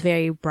health is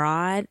very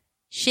broad.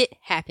 Shit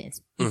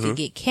happens. You can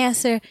get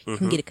cancer. You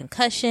can get a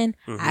concussion.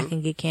 I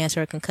can get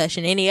cancer or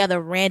concussion. Any other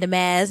random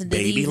ass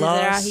diseases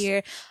that are out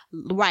here.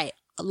 Right.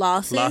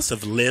 Losses. Loss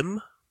of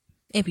limb.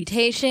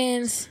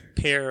 Amputations.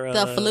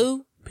 The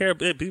flu.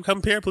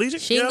 Become paraplegic.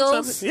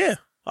 Shingles. Yeah.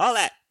 All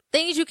that.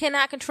 Things you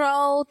cannot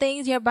control.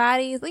 Things your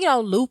body,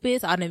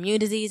 lupus, autoimmune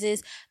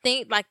diseases.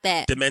 Things like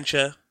that.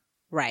 Dementia.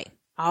 Right.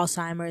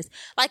 Alzheimer's.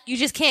 Like, you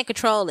just can't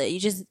control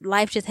it.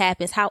 Life just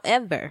happens.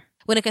 However,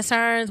 when it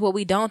concerns what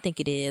we don't think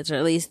it is, or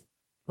at least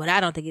what I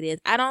don't think it is,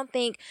 I don't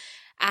think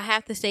I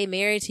have to stay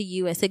married to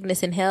you in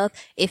sickness and health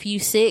if you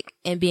sick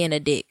and being a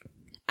dick.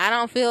 I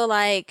don't feel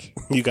like...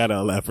 You gotta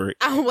elaborate.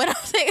 What I'm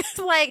saying is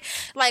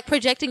like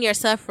projecting your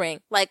suffering.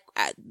 Like,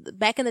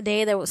 back in the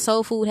day, there was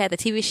Soul Food had the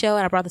TV show,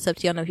 and I brought this up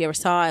to you. I don't know if you ever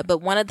saw it,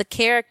 but one of the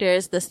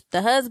characters,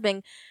 the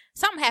husband,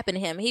 something happened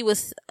to him. He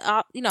was,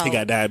 He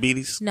got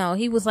diabetes? No,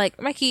 he was like,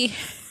 Mikey...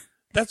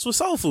 That's what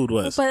Soul Food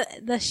was. But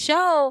the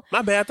show...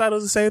 My bad, I thought it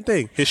was the same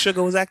thing. His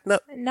sugar was acting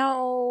up.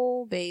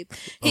 No, babe.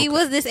 He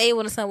was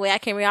disabled in some way. I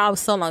can't remember. I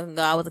was so long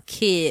ago. I was a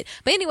kid.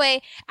 But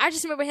anyway, I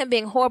just remember him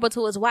being horrible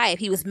to his wife.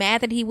 He was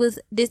mad that he was,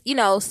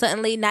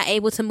 suddenly not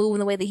able to move in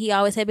the way that he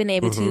always had been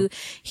able to.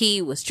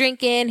 He was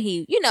drinking.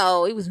 He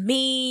was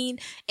mean.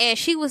 And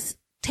she was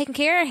taking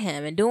care of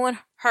him and doing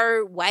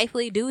her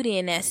wifely duty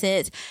in that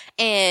sense.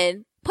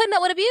 And putting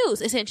up with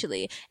abuse,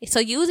 essentially. So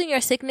using your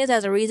sickness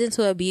as a reason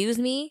to abuse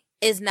me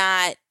is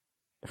not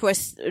through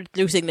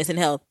sickness and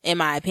health, in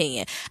my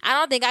opinion. I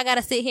don't think I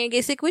gotta sit here and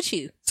get sick with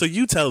you. So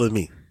you telling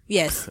me?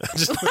 Yes.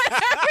 What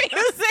are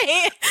you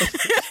saying?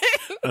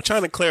 I'm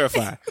trying to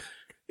clarify.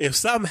 If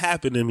something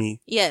happened to me,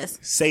 yes.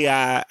 Say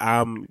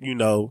I'm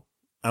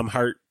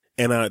hurt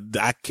and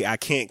I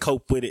can't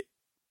cope with it,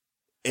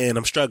 and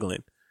I'm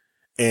struggling,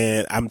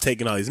 and I'm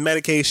taking all these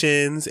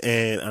medications,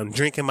 and I'm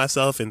drinking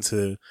myself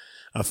into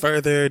a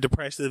further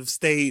depressive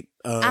state.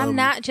 I'm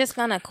not just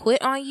gonna quit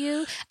on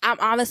you. I'm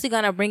honestly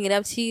gonna bring it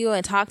up to you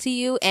and talk to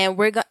you, and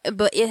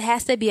but it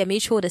has to be a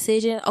mutual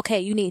decision. Okay,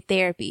 you need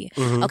therapy.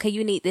 Okay,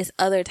 you need this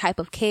other type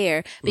of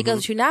care, because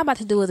what you're not about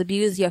to do is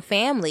abuse your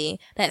family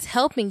that's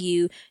helping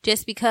you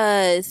just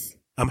because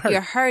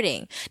you're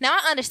hurting. Now,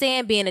 I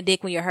understand being a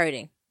dick when you're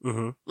hurting.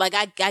 Like,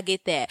 I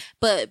get that,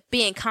 but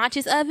being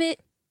conscious of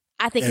it,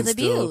 I think it's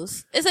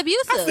abuse. It's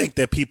abusive. I think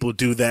that people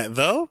do that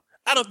though.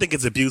 I don't think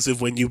it's abusive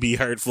when you be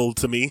hurtful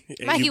to me.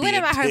 Mikey, when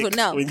am I hurtful?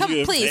 No,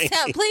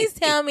 please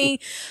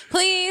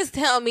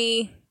tell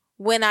me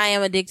when I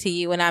am a dick to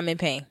you when I'm in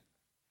pain.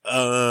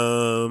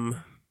 All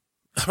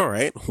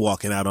right,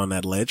 walking out on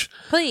that ledge.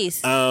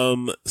 Please.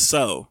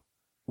 So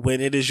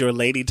when it is your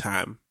lady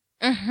time,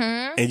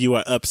 and you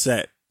are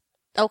upset,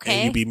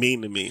 and you be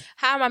mean to me.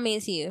 How am I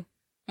mean to you?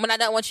 When I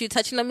don't want you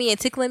touching on me and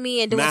tickling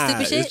me and doing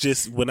stupid shit? It's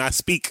just when I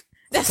speak.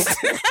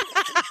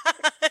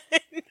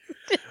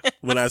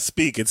 when I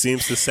speak, it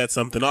seems to set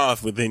something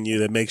off within you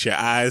that makes your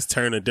eyes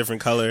turn a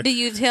different color. Do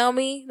you tell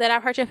me that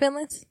I've hurt your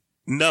feelings?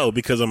 No,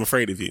 because I'm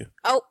afraid of you.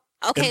 Oh,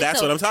 okay. And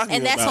that's what I'm talking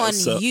about. And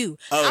that's on you.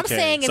 Okay, I'm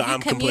saying if so you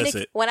I'm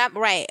complicit. When I'm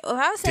right. If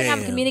I'm saying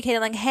I'm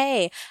communicating like,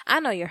 hey, I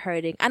know you're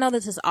hurting. I know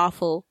this is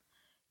awful.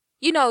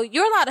 You know,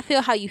 you're allowed to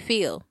feel how you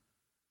feel.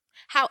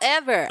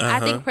 However, I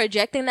think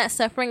projecting that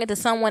suffering into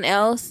someone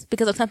else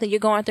because of something you're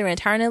going through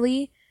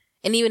internally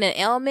and even an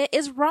ailment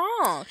is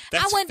wrong.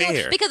 That's I wouldn't fair. do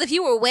it because if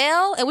you were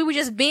well and we were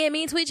just being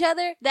mean to each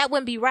other, that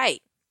wouldn't be right.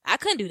 I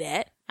couldn't do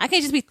that. I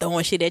can't just be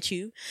throwing shit at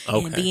you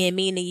and being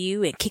mean to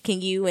you and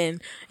kicking you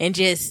and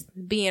just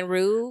being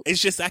rude.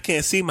 It's just I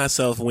can't see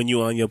myself when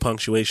you on your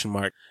punctuation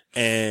mark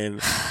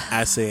and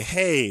I say,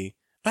 hey,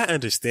 I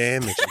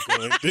understand that you're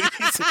going through.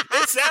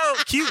 It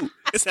sounds cute.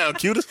 It sounds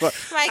cute as fuck.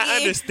 I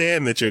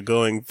understand that you're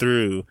going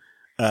through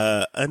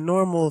a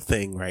normal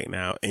thing right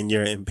now and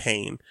you're in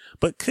pain.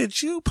 But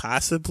could you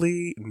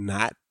possibly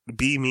not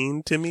be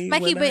mean to me?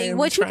 Mikey, but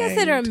what you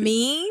consider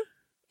mean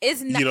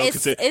is not.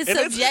 It's subjective.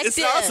 It's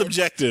all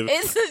subjective.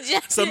 It's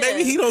subjective. So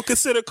maybe he don't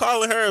consider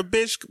calling her a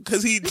bitch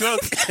because he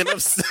drunk and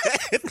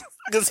upset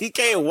because he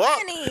can't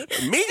walk.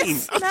 Mean.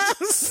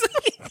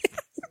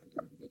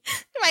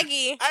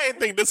 Mikey. I didn't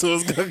think this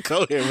was going to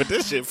go here, but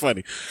this shit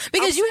funny.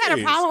 Because you had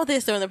a problem with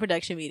this during the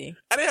production meeting.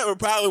 I didn't have a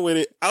problem with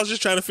it. I was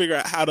just trying to figure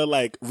out how to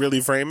like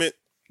really frame it.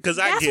 Because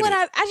I get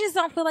it. I just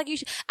don't feel like you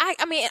should.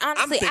 I mean,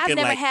 honestly, I've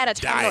never had a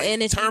terminal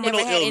illness. Terminal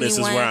illness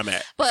is where I'm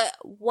at. But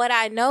what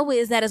I know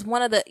is that is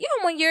one of the,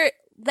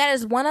 that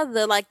is one of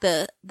the, like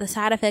the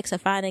side effects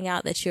of finding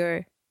out that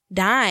you're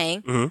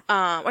dying,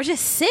 or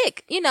just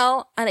sick,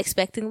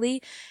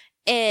 unexpectedly.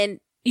 And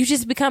you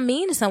just become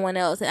mean to someone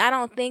else. And I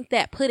don't think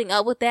that putting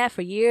up with that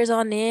for years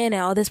on end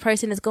and this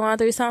person is going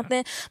through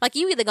something, like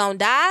you either gonna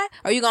die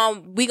or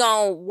we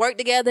gonna work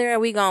together and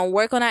we gonna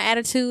work on our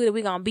attitude and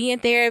we gonna be in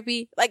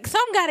therapy. Like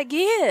something gotta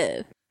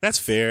give. That's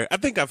fair. I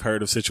think I've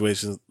heard of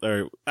situations,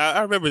 or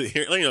I remember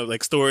hearing,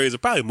 like stories or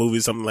probably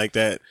movies, something like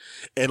that.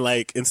 And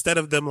like, instead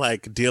of them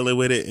like dealing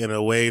with it in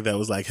a way that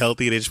was like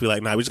healthy, they just be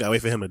like, nah, we just gotta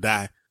wait for him to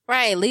die.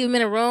 Right. Leave him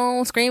in a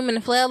room, screaming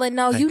and flailing.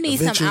 No, like, you need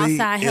some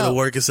outside help. It'll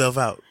work itself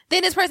out.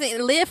 Then this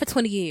person lived for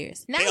 20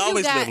 years. Now they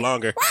always live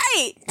longer.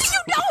 Right.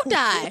 You don't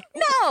die.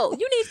 No.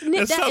 You need to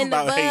nip that in the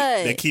bud.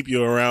 Hate that keep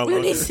you around. You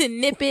need to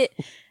nip it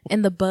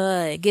in the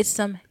bud. Get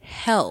some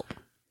help.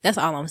 That's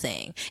all I'm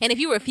saying. And if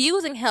you're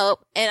refusing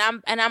help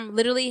and I'm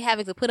literally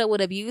having to put up with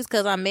abuse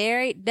because I'm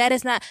married, that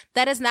is not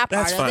part of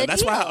the deal.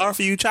 That's why I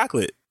offer you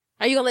chocolate.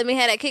 Are you gonna let me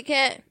have that Kit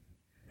Kat?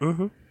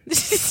 Mm-hmm.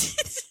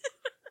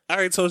 I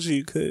already told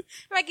you could.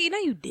 Mikey, no,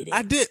 you didn't.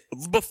 I did.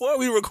 Before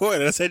we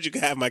recorded, I said you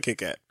could have my Kit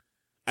Kat.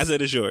 I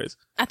said it's yours.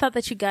 I thought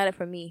that you got it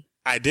from me.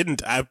 I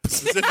didn't. I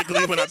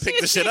specifically, when I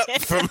picked the shit up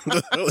from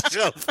the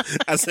shelf,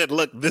 I said,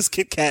 look, this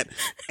Kit Kat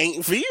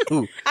ain't for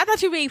you. I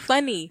thought you were being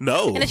funny.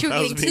 No. And that you were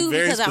getting two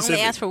because I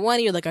only asked for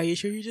one. You're like, are you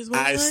sure you just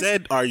want one? I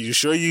said, are you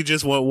sure you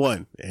just want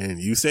one?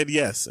 And you said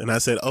yes. And I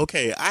said,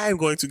 okay, I am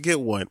going to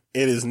get one.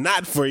 It is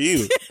not for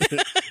you.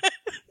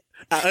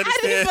 I understand.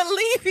 I didn't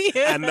believe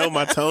you. I know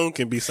my tone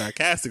can be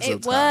sarcastic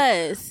sometimes. It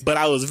was. But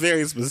I was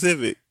very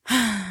specific.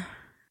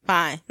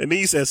 Fine. And then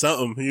you said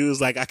something. You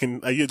was like, you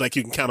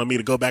can count on me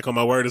to go back on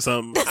my word or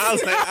something. I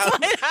was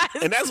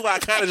like, and that's why I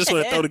kind of just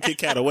want to throw the Kit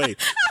Kat away.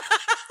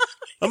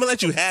 I'm going to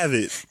let you have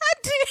it. I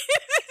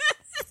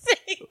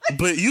did.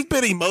 But you've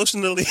been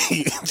emotionally,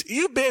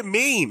 you've been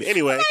mean.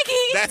 Anyway, Mikey,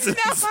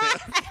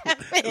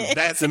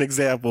 that's an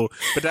example,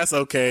 but that's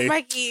okay.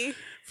 Mikey.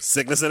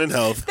 Sickness and in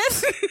health.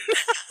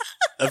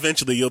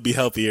 Eventually you'll be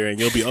healthier and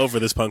you'll be over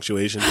this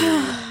punctuation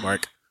period,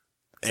 Mark.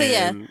 So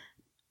yeah.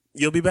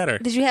 You'll be better.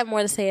 Did you have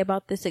more to say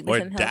about this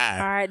sickness and health? Die.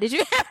 All right. Did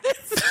you have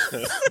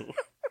this?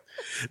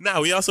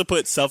 No, we also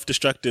put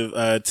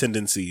self-destructive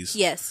tendencies.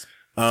 Yes.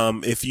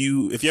 If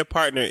your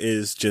partner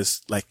is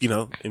just like,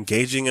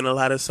 engaging in a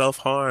lot of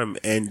self-harm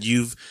and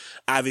you've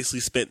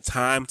obviously spent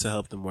time to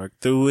help them work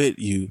through it,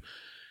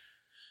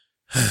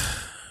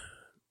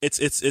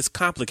 it's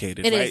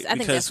complicated, it right? Is. I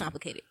think that's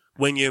complicated.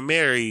 When you're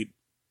married,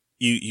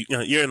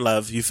 you're in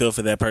love, you feel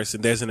for that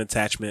person, there's an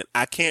attachment.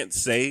 I can't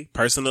say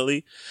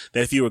personally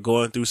that if you were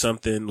going through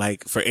something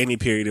like for any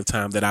period of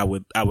time that I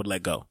would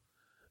let go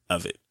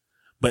of it.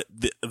 But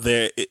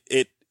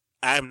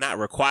I'm not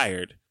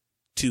required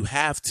to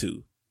have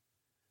to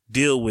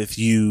deal with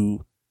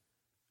you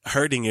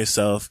hurting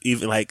yourself,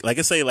 even like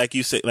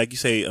you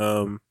say,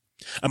 I'm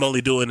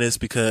only doing this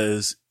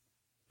because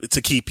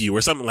to keep you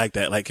or something like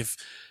that. Like if,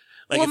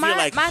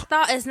 my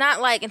thought is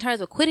not like in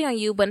terms of quitting on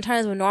you, but in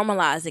terms of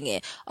normalizing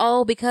it.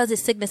 Oh, because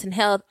it's sickness and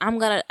health, I'm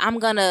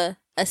gonna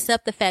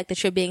accept the fact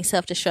that you're being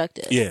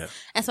self-destructive. Yeah.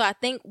 And so I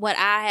think what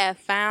I have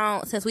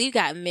found since we've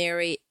gotten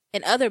married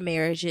in other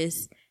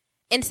marriages,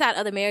 inside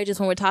other marriages,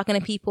 when we're talking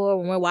to people or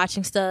when we're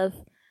watching stuff,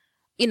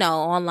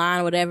 online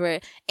or whatever,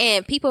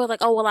 and people are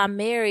like, oh, well, I'm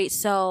married,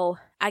 so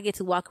I get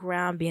to walk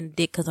around being a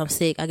dick because I'm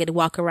sick. I get to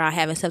walk around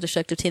having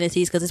self-destructive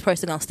tendencies because this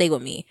person gonna stay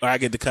with me. Or I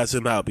get to cuss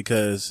him out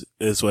because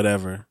it's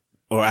whatever.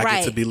 Or I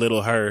get to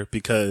belittle her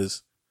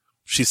because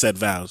she said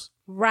vows.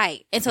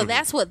 Right. And so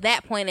that's what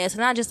that point is.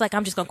 Not just like,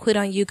 I'm just going to quit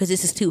on you because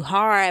this is too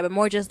hard, but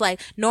more just like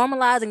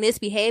normalizing this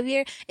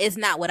behavior is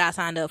not what I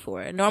signed up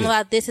for.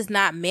 This is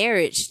not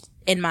marriage,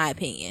 in my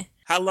opinion.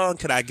 How long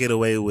could I get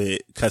away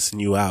with cussing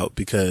you out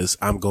because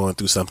I'm going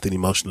through something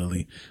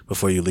emotionally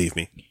before you leave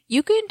me?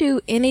 You can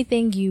do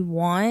anything you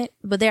want,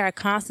 but there are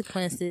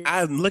consequences.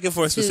 I'm looking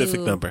for a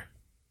specific number.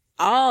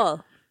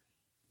 All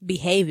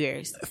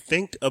behaviors.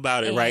 Think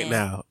about it right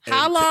now.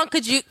 How long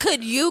could you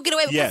get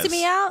away with cussing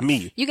me out?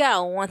 Me. You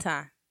got one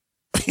time.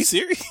 Are you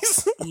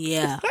serious?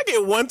 Yeah. I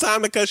get one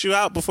time to cuss you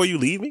out before you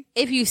leave me?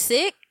 If you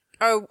sick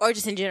or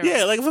just in general?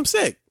 Yeah, like if I'm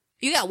sick.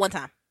 You got one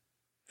time.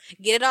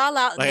 Get it all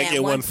out. Like I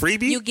get one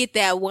freebie? You get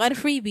that one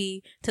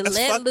freebie to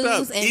let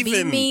loose and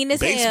even be mean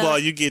as baseball, hell.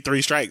 you get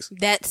 3 strikes.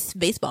 That's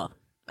baseball.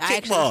 Kickball. I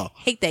actually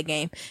hate that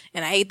game.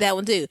 And I hate that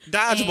one too.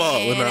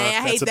 Dodgeball. And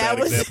I hate that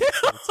one too.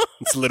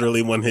 It's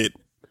literally one hit.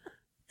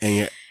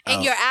 And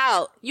you're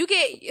out.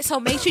 So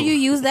make sure you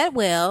use that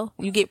well.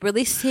 You get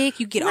really sick.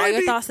 You get all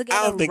your thoughts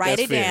together. Write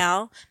it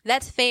down.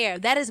 That's fair.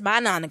 That is my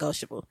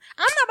non-negotiable.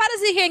 I'm not about to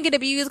sit here and get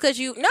abused because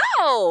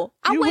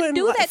I wouldn't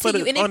do that to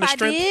you. And if I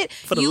did,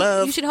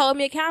 you should hold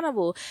me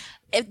accountable.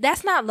 If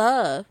that's not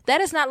love,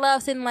 that is not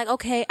love sitting like,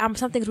 okay,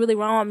 something's really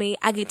wrong with me.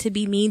 I get to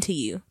be mean to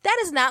you. That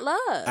is not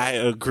love. I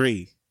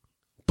agree.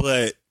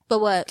 But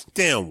what?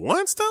 Damn,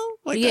 once though?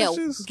 Like, yeah,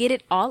 get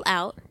it all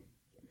out.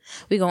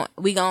 We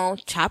gon'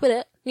 chop it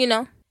up.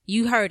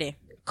 You heard it.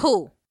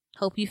 Cool.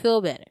 Hope you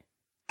feel better.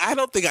 I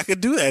don't think I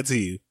could do that to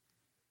you.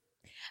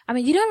 I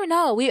mean, you never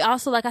know. We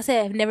also, like I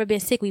said, have never been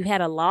sick. We've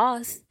had a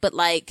loss, but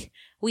like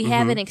we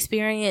haven't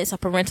experienced a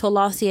parental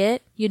loss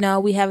yet.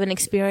 We haven't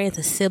experienced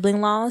a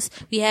sibling loss.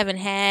 We haven't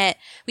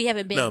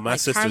been my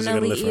sister's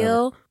gonna live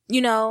ill.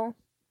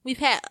 We've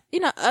had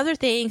other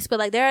things, but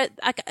like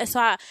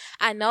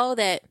I know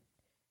that.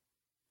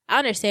 I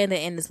understand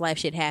that in this life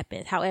shit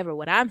happens. However,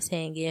 what I'm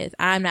saying is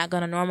I'm not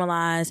going to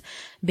normalize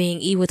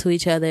being evil to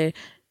each other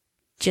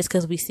just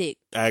because we sick.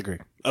 I agree.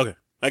 Okay.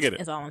 I get it.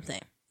 That's all I'm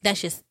saying.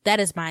 That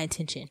is my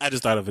intention. I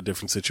just thought of a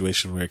different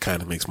situation where it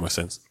kind of makes more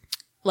sense.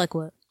 Like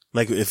what?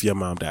 Like if your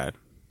mom died.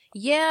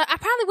 Yeah, I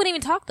probably wouldn't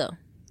even talk though.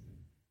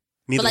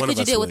 Neither but like, one could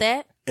you deal with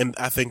that? And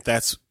I think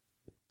that's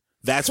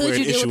where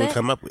an issue would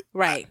come up with.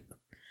 Right.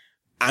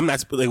 I'm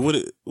not, like, what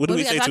do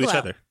we say to each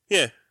other?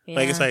 Yeah.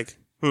 Like, it's like,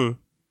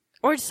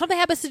 Or something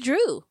happens to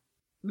Drew.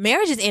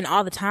 Marriages end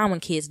all the time when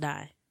kids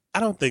die. I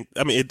don't think,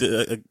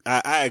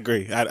 I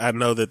agree. I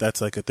know that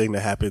that's like a thing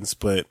that happens,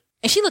 but.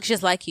 And she looks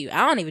just like you.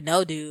 I don't even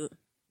know, dude.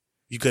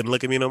 You couldn't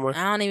look at me no more?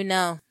 I don't even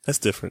know. That's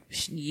different.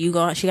 She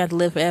got to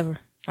live forever.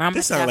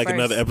 This sounds like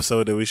another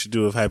episode that we should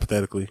do of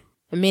Hypothetically.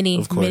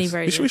 Mini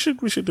version.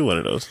 We should do one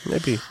of those.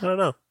 Maybe. I don't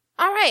know.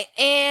 All right.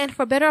 And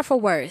for better or for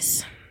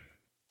worse?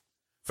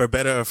 For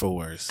better or for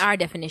worse? Our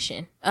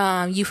definition.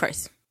 You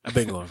first. I've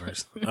been going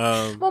first.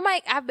 Well,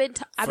 Mike, I've been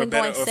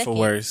going second for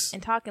worse.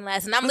 and talking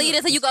last, and I'm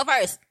leading, so you go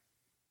first.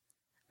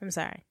 I'm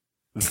sorry.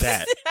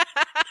 That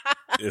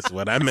is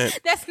what I meant.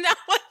 That's not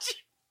what you...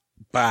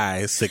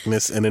 By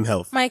sickness and in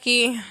health.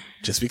 Mikey.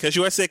 Just because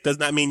you are sick does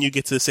not mean you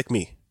get to sick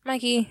me.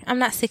 Mikey, I'm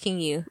not sicking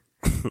you.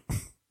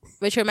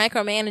 But you're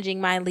micromanaging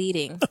my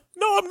leading.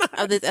 No, I'm not.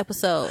 Of this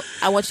episode.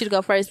 I want you to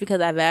go first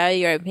because I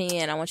value your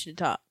opinion. I want you to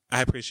talk.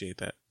 I appreciate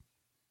that.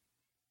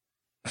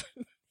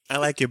 I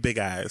like your big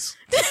eyes.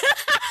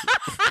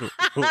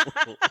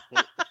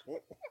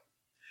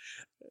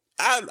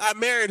 I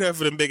married her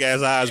for them big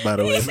ass eyes, by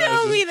the way. You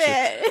told me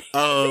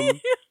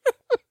that.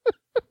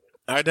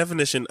 Our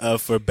definition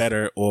of for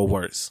better or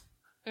worse.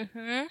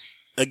 Mm-hmm.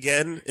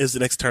 Again, is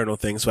an external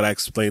thing. It's what I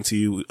explained to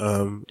you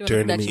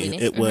during the meeting.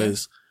 It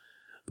was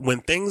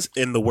when things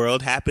in the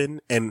world happen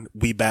and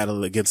we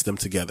battle against them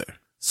together.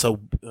 So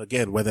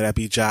again, whether that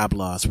be job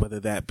loss, whether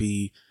that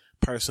be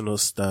personal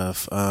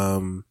stuff,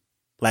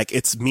 like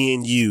it's me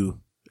and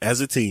you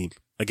as a team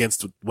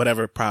against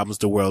whatever problems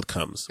the world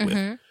comes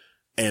with.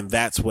 And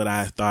that's what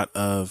I thought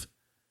of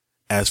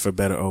as for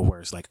better or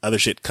worse, like other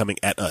shit coming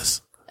at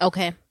us.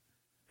 Okay.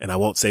 And I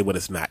won't say what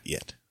it's not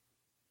yet.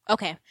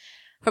 Okay.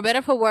 For better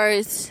or for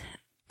worse,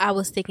 I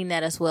was thinking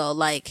that as well.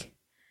 Like,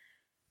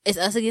 it's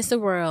us against the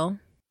world.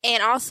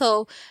 And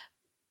also,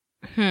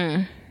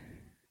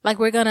 like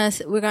we're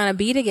gonna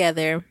be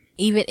together,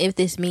 even if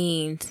this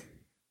means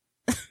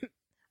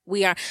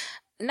we are,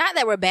 not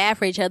that we're bad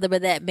for each other,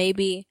 but that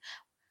maybe,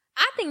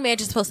 I think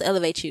marriage is supposed to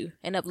elevate you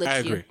and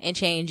uplift you and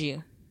change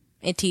you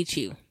and teach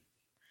you.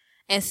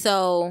 And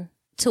so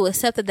to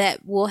accept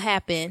that will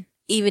happen,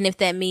 even if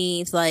that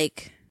means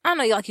like, I don't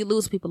know, like you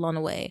lose people on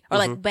the way or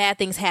like bad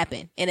things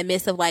happen in the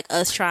midst of like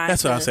us trying.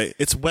 That's what I'll say.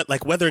 It's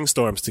like weathering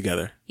storms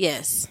together.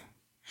 Yes.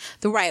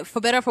 For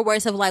better or for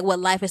worse of like what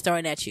life is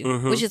throwing at you,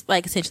 which is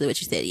like essentially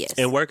what you said. Yes.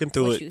 And working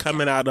through it,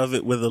 coming out of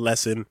it with a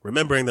lesson,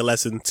 remembering the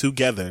lesson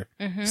together,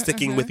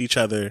 sticking with each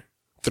other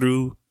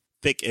through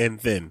thick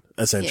and thin,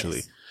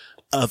 essentially,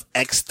 of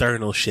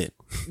external shit.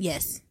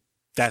 Yes.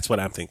 That's what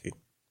I'm thinking.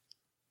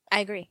 I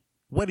agree.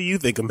 what do you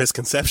think a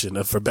misconception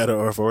of For Better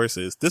or For Worse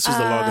is? This was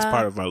the longest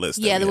part of our list.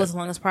 Yeah, that was the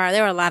longest part.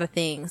 There were a lot of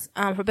things.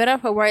 For better or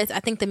for worse, I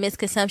think the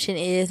misconception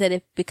is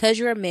that because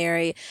you're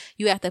married,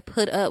 you have to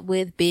put up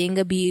with being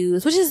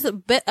abused, which is a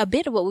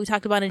bit of what we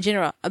talked about in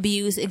general.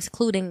 Abuse,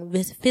 including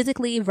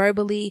physically,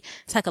 verbally,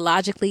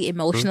 psychologically,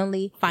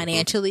 emotionally,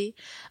 financially,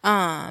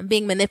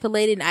 being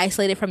manipulated and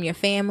isolated from your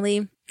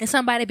family, and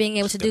somebody being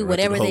able to do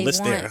whatever they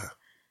want.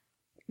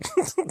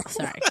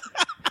 Sorry.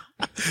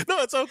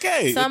 No, it's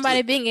okay.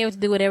 Somebody being able to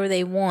do whatever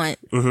they want.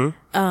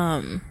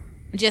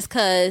 Just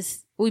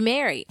cause we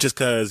married. Just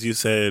cause you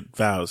said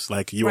vows,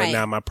 like you are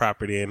now my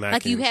property, and I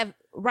like can you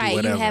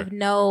have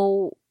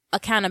no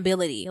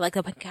accountability. Like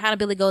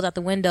accountability goes out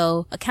the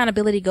window.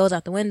 Accountability goes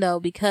out the window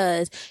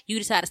because you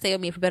decide to stay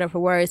with me for better or for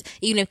worse,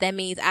 even if that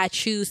means I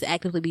choose to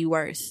actively be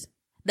worse.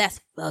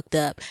 That's fucked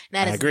up.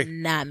 That is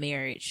not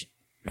marriage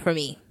for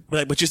me.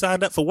 But you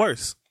signed up for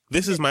worse.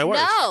 This is my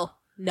worst.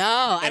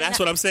 No. And that's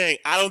what I'm saying.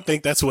 I don't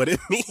think that's what it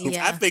means.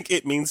 Yeah. I think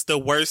it means the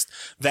worst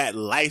that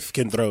life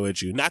can throw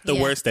at you, not the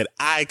worst that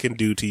I can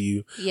do to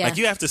you. Yeah. Like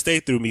you have to stay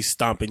through me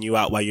stomping you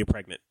out while you're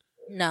pregnant.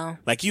 No.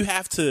 Like you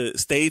have to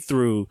stay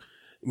through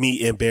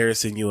me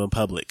embarrassing you in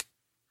public.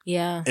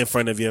 Yeah. In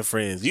front of your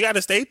friends. You got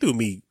to stay through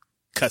me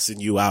cussing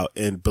you out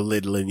and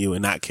belittling you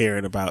and not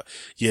caring about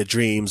your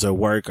dreams or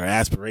work or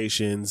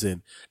aspirations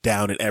and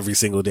down in every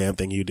single damn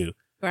thing you do.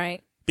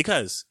 Right.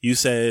 Because you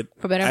said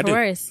for better or for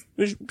worse.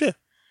 Yeah.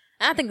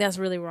 I think that's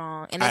really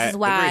wrong. And this is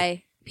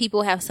why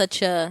people are so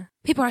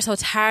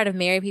tired of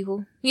married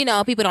people. You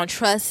know, people don't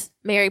trust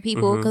married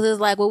people because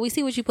it's like, well, we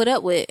see what you put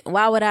up with.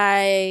 Why would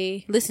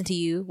I listen to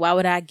you? Why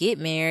would I get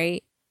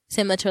married?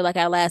 Similar to like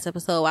our last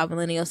episode, Why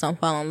Millennials Don't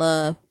Fall in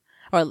Love,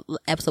 or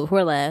episode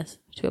before last,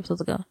 2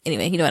 episodes ago.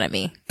 Anyway, you know what I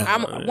mean.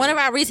 One of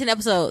our recent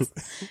eslaves.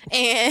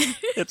 And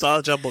it's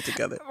all jumbled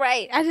together.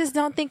 Right. I just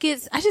don't think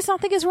it's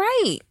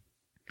right.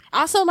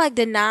 Also, like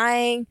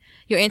denying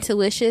your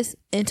intuition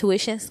 /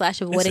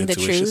 avoiding the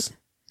truth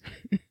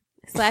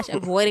 /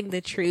 avoiding the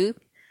truth.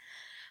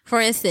 For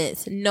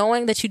instance,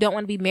 knowing that you don't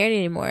want to be married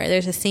anymore.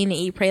 There's a scene in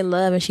Eat, Pray,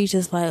 Love, and she's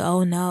just like,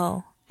 "Oh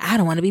no, I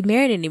don't want to be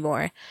married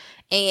anymore."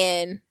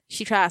 And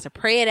she tries to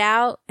pray it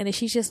out, and then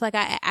she's just like,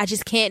 "I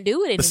just can't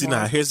do it anymore." But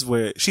see, here's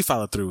where she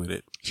followed through with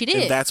it. She did.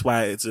 And that's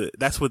why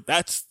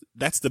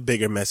that's the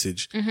bigger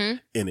message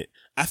in it.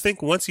 I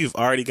think once you've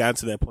already gotten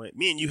to that point,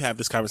 me and you have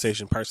this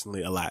conversation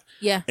personally a lot.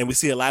 Yeah. And we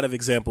see a lot of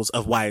examples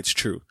of why it's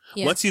true.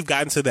 Yeah. Once you've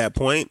gotten to that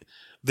point,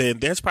 then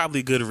there's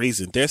probably good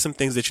reason. There's some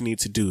things that you need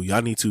to do.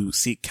 Y'all need to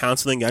seek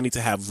counseling. Y'all need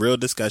to have real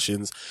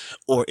discussions,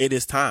 or it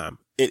is time.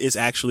 It is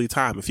actually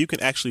time. If you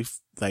can actually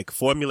like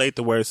formulate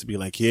the words to be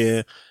like,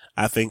 yeah,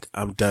 I think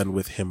I'm done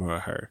with him or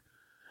her.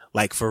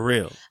 Like for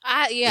real.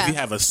 If you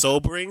have a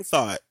sobering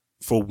thought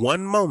for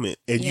one moment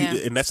and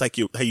and that's like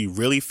how you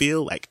really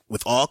feel, like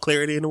with all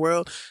clarity in the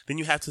world, then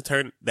you have to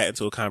turn that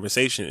into a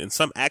conversation, and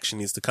some action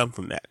needs to come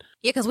from that.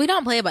 Yeah, because we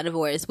don't play about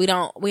divorce. We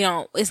don't,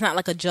 it's not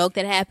like a joke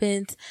that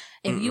happens.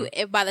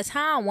 If by the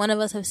time one of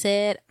us have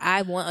said,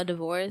 I want a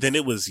divorce, then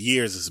it was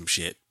years of some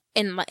shit.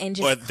 And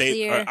just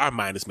or our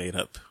mind is made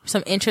up.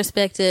 Some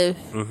introspective,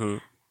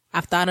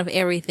 I've thought of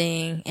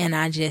everything and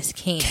I just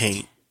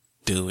can't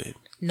do it.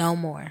 No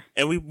more.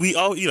 And we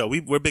all,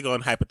 we're big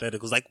on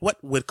hypotheticals. Like,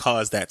 what would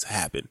cause that to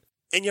happen?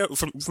 And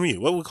from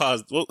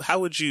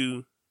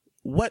you,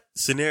 what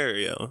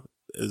scenario,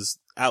 as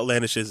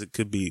outlandish as it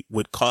could be,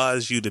 would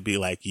cause you to be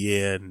like,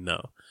 yeah,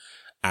 no,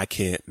 I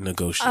can't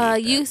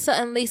negotiate you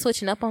suddenly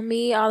switching up on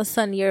me. All of a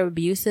sudden you're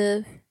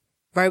abusive,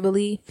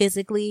 verbally,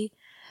 physically,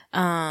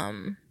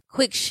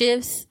 quick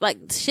shifts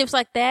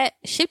like that.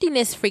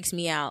 Shiftiness freaks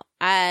me out.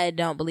 I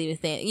don't believe in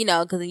things,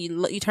 because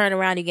you turn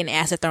around, you get an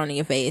acid thrown in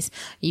your face,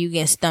 you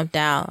get stumped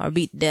out or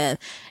beat to death,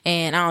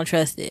 and I don't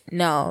trust it.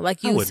 No,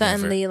 like you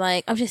suddenly, never.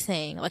 Like I'm just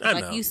saying, like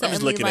you suddenly, I'm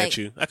just looking at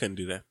you. I couldn't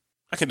do that.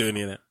 I couldn't do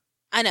any of that.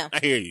 I know. I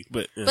hear you,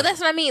 but that's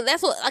what I mean.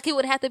 That's what it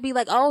would have to be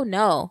like. Oh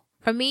no,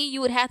 for me,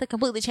 you would have to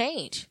completely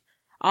change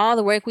all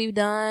the work we've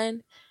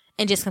done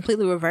and just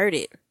completely revert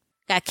it.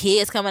 Got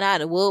kids coming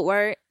out of the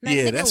woodwork.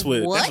 Yeah, that's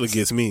what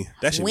gets me.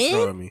 That shit's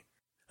throwing me.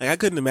 Like, I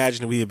couldn't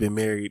imagine we had been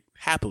married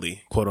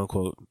happily, quote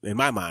unquote, in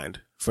my mind,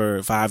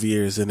 for 5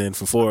 years, and then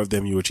for 4 of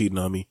them you were cheating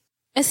on me.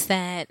 It's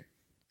sad.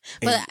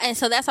 And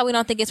so that's why we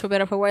don't think it's for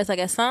better or for worse. Like,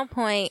 at some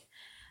point,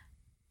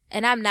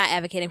 and I'm not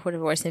advocating for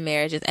divorce in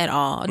marriages at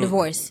all.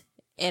 Divorce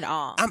at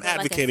all. I'm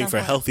advocating for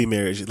healthy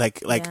marriage.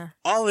 Like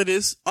all it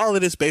is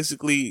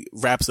basically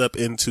wraps up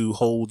into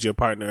hold your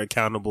partner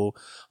accountable,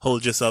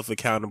 hold yourself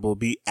accountable,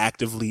 be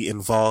actively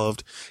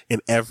involved in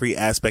every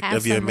aspect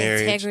of your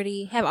marriage.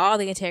 Integrity. Have all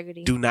the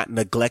integrity. Do not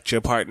neglect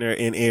your partner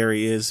in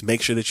areas.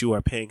 Make sure that you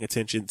are paying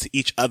attention to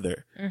each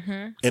other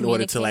in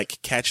order to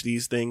like catch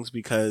these things,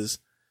 because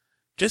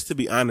just to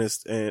be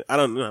honest, and I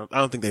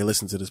don't think they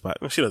listen to this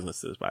podcast. She doesn't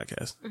listen to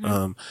this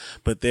podcast.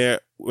 But there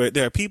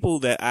are people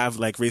that I've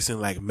like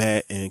recently like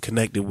met and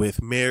connected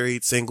with,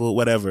 married, single,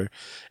 whatever.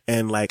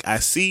 And like I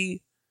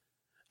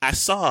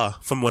saw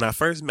from when I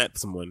first met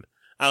someone,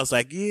 I was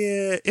like,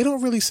 yeah, it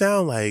don't really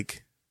sound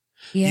like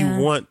you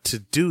want to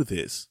do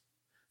this.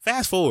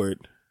 Fast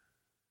forward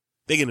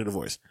They get a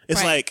divorce.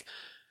 It's like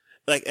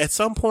at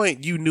some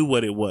point you knew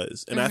what it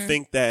was. And I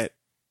think that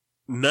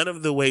none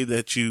of the way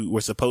that you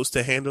were supposed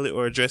to handle it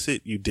or address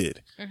it, you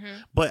did.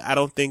 But I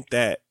don't think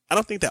that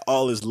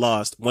all is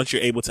lost once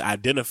you're able to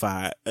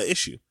identify an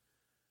issue.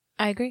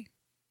 I agree.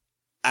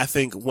 I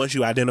think once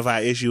you identify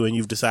an issue and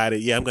you've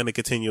decided, I'm going to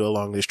continue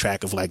along this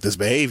track of like this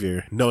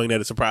behavior, knowing that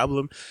it's a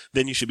problem,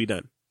 then you should be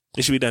done.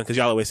 It should be done because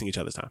y'all are wasting each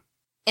other's time.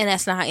 And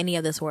that's not how any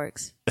of this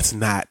works. That's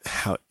not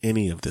how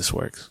any of this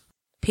works.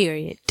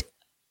 Period.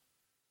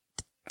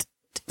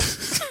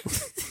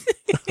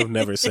 I've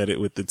never said it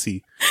with the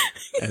T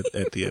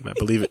at the end. I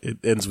believe it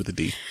ends with a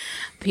D.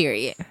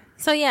 Period.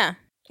 So yeah.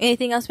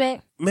 Anything else,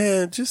 babe?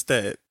 Man, just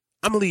that.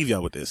 I'm going to leave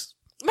y'all with this.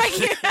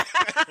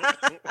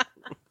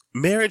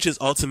 Marriage is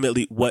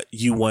ultimately what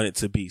you want it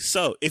to be.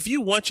 So if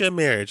you want your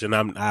marriage, and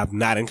I'm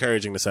not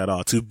encouraging this at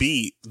all, to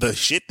be the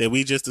shit that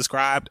we just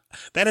described,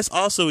 that is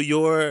also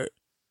your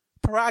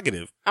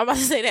prerogative. I'm about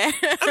to say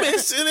that. I mean,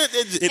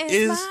 it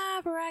is my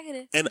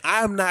prerogative. And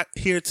I'm not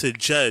here to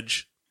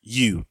judge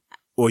you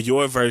or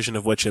your version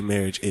of what your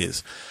marriage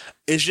is.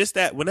 It's just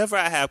that whenever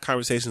I have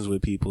conversations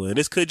with people, and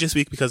this could just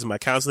be because of my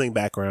counseling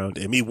background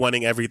and me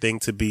wanting everything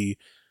to be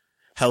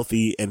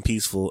healthy and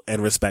peaceful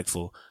and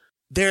respectful,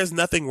 there's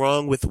nothing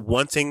wrong with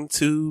wanting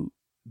to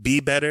be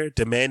better,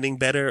 demanding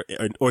better,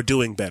 or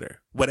doing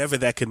better, whatever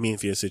that could mean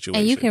for your situation.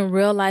 And you can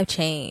real life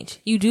change.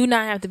 You do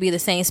not have to be the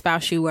same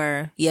spouse you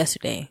were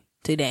yesterday,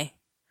 today.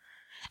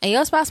 And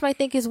your spouse might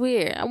think it's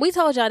weird. We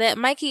told y'all that.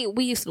 Mikey,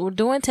 we're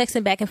doing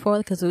texting back and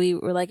forth because we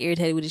were like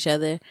irritated with each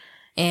other.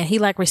 And he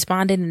like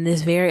responded in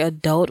this very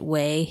adult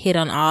way, hit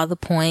on all the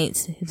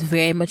points. It's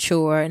very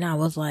mature. And I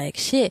was like,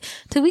 shit,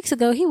 2 weeks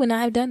ago, he would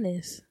not have done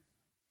this.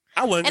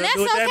 I wasn't going to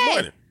do it that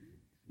morning.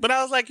 But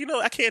I was like,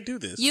 I can't do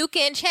this. You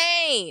can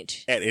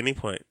change. At any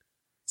point.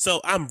 So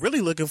I'm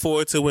really looking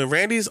forward to when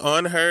Randy's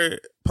on her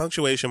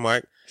punctuation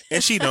mark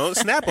and she don't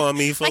snap on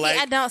me for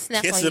I don't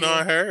snap kissing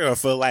on her or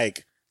for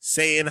like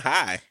saying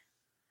hi.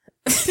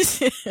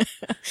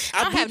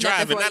 I'll be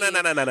driving. No.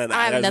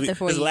 I have nothing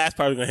for you. This is the last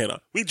part we're going to hit on.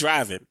 We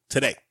driving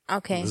today.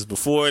 Okay. This is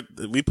before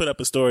we put up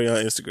a story on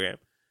Instagram.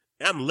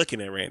 I'm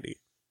looking at Randy.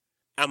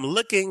 I'm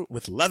looking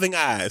with loving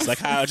eyes, like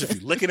how I just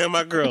be looking at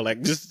my girl,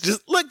 like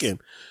just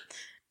looking.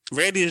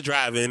 Randy is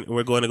driving, and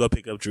we're going to go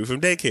pick up Drew from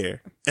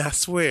daycare. And I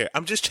swear,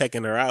 I'm just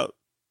checking her out.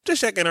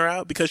 Just checking her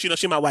out because,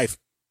 she's my wife.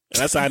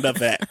 And I signed up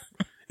for that.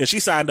 And she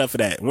signed up for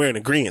that. And we're in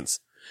agreement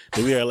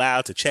that we are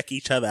allowed to check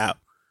each other out.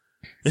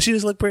 And she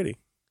just looked pretty.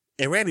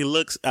 And Randy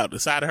looks out the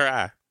side of her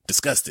eye,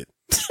 disgusted.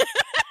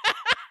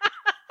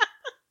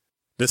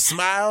 The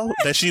smile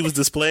that she was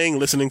displaying,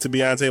 listening to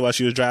Beyonce while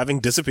she was driving,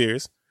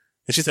 disappears.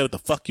 And she said, "What the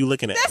fuck you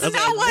looking at?" That's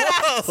not what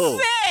I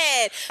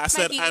said. I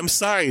said, "I'm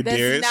sorry,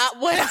 dearest." That's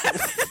not what I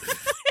said.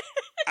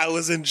 I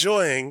was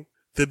enjoying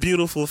the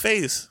beautiful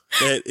face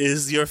that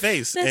is your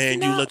face.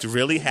 And you looked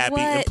really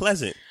happy and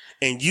pleasant.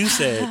 And you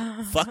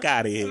said, "Fuck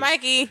out of here,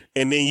 Mikey."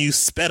 And then you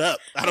sped up.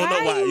 I don't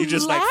know why. You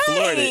just like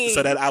floored it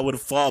so that I would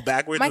fall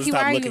backwards Mikey, and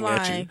stop looking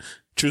at you.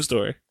 True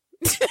story.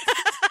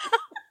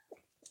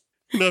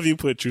 If you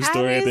put true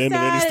story at the end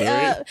of any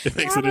story, it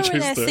makes it a true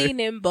that story. Scene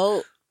in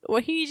Bolt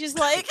where he just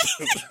like,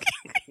 when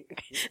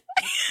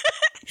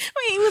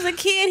he was a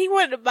kid, he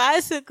wanted a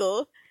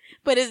bicycle,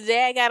 but his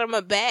dad got him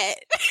a bat.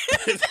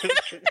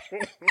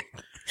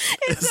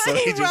 So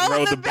he just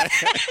rode the bat.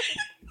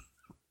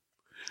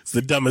 It's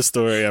the dumbest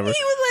story ever. He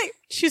was like,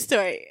 true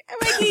story.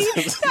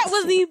 That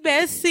was the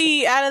best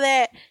scene out of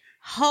that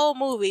whole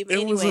movie. But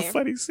it was a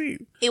funny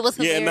scene. It was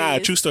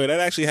hilarious. True story.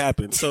 That actually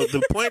happened. So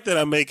the point that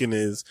I'm making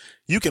is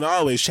you can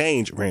always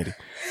change, Randy.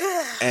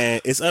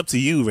 And it's up to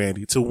you,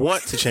 Randy, to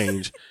want to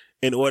change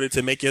in order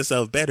to make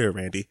yourself better,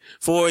 Randy,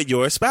 for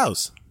your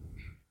spouse.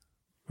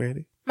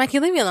 Randy? Mikey,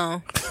 leave me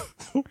alone.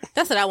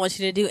 That's what I want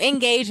you to do.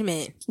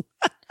 Engagement.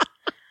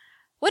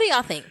 What do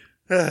y'all think?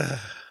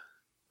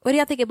 What do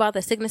y'all think about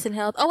the sickness and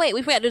health? Oh, wait,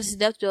 we forgot to do this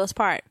death do us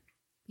part.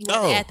 You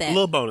want to add that?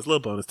 Little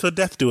bonus. Till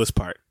death do us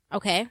part.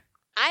 Okay.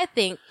 I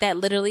think that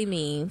literally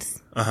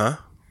means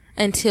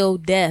until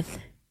death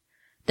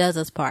does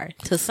us part.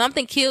 Till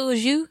something kills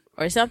you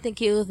or something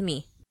kills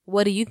me.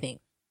 What do you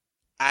think?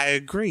 I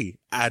agree.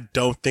 I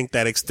don't think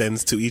that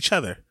extends to each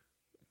other.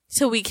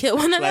 So we kill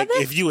one another?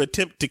 Like, if you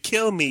attempt to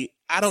kill me,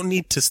 I don't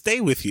need to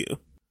stay with you.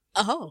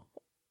 Oh.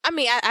 I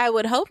mean, I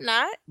would hope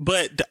not.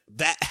 But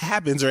that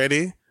happens,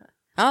 Randy.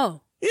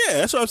 Oh. Yeah,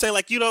 that's what I'm saying.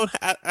 Like, you don't,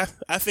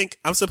 I think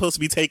I'm supposed to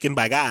be taken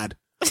by God.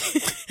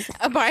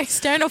 By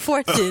external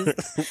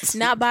forces.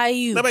 Not by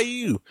you. Not by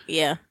you.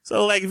 Yeah.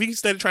 So, like, if you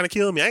started trying to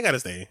kill me, I ain't got to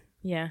stay.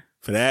 Yeah.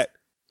 For that.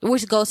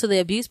 Which goes to the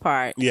abuse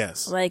part.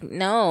 Yes. Like,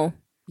 no.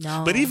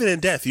 But even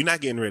in death, you're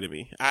not getting rid of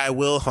me. I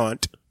will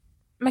haunt.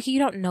 Mikey, you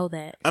don't know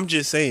that. I'm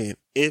just saying,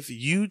 if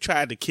you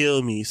tried to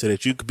kill me so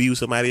that you could be with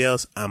somebody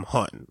else, I'm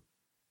haunting.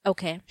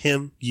 Okay.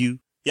 Him, you,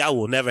 y'all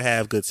will never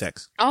have good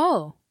sex.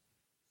 Oh.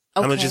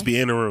 Okay. I'm going to just be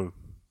in the room.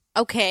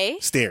 Okay.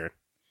 Staring.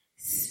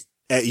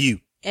 At you.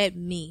 At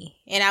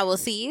me. And I will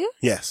see you?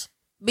 Yes.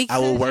 Because I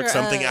will work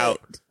something out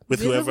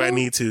with whoever I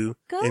need to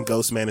ghost? in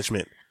ghost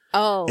management.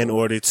 Oh. In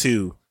order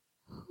to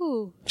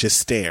just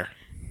stare.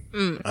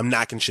 I'm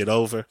knocking shit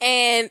over.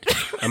 And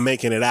I'm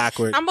making it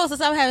awkward. I'm supposed to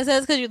stop having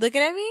sex because you're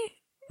looking at me?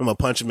 I'm going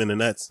to punch him in the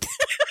nuts.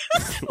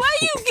 Why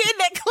are you getting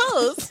that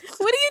close?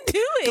 What are you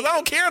doing? Because I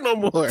don't care no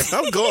more.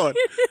 I'm gone.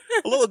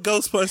 A little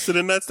ghost punch to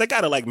the nuts. They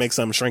got to like make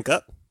something shrink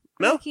up.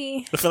 No?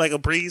 Mikey, I feel like a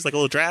breeze, like a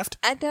little draft.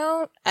 I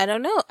don't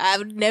know.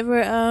 I've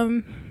never,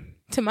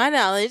 to my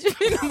knowledge,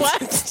 been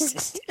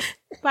watched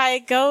by a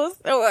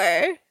ghost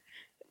or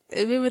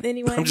been with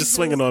anyone. I'm just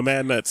swinging on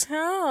mad nuts.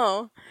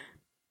 Oh.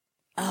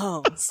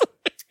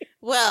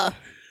 Well.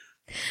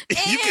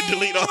 You can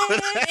delete all of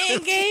that.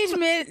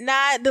 Engagement,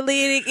 not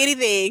deleting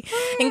anything.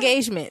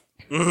 Engagement.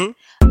 Mm-hmm.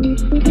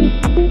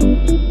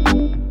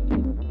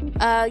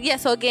 Yeah,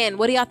 so again,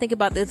 what do y'all think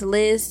about this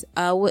list?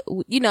 Are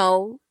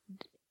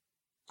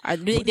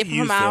they different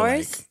from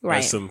ours? Like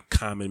are some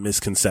common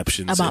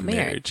misconceptions about in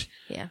marriage.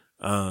 Yeah.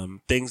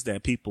 Things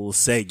that people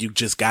say you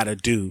just gotta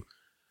do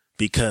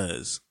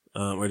because,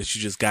 or that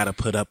you just gotta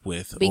put up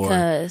with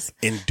because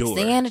or endure.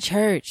 Stay in the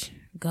church.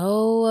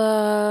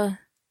 Go,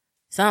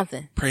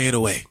 something. Pray it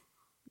away.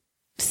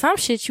 Some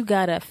shit you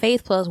gotta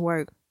faith plus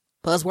work.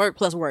 Plus work.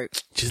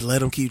 Just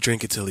let him keep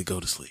drinking till he go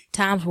to sleep.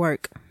 Times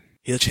work.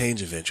 He'll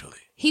change eventually.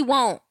 He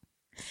won't.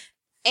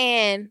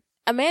 And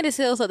Amanda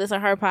Seales said this on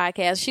her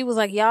podcast. She was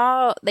like,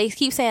 y'all, they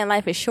keep saying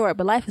life is short,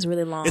 but life is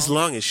really long. It's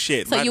long as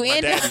shit. So my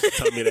dad used to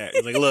tell me that.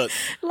 He's like, look.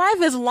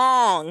 Life is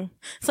long.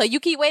 So you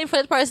keep waiting for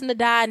this person to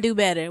die and do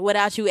better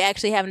without you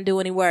actually having to do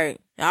any work.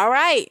 All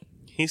right.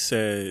 He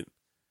said,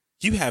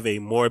 you have a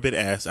morbid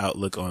ass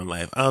outlook on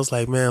life. I was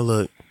like, man,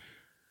 look,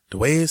 the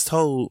way it's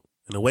told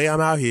and the way I'm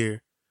out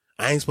here,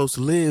 I ain't supposed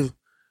to live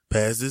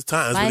past this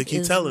time. That's what they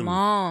keep telling me.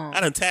 I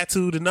done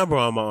tattooed a number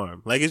on my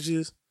arm. Like, it's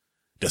just,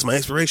 that's my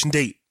expiration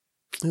date.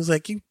 He was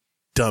like, you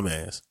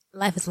dumbass.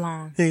 Life is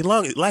long. Hey,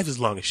 life is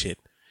long as shit.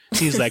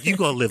 He was like, you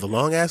gonna live a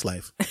long ass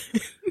life.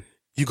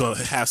 You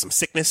gonna have some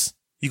sickness.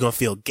 You gonna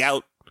feel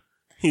gout.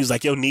 He was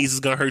like, your knees is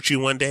gonna hurt you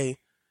one day.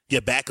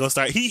 Your back gonna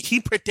start.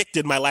 He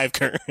predicted my life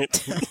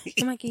current.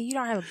 Mikey, you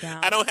don't have a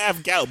gout. I don't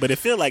have gout, but it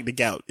feel like the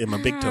gout in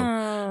my big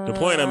toe. The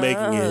point I'm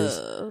making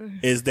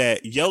is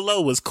that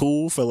YOLO was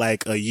cool for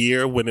like a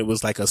year when it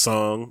was like a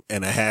song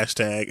and a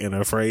hashtag and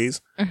a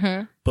phrase.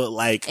 Mm-hmm. But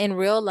like in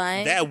real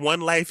life, that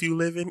one life you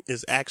live in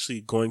is actually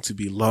going to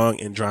be long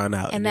and drawn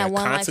out. And that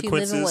one life you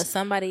live in with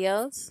somebody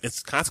else?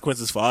 It's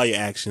consequences for all your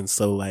actions.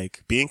 So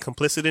like being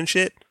complicit in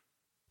shit,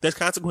 there's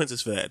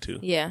consequences for that too.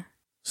 Yeah.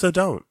 So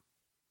don't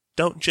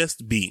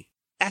just be.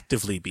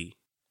 Actively be.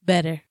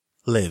 Better.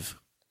 Live.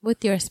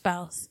 With your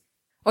spouse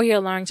or your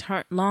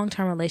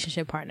long-term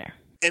relationship partner.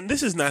 And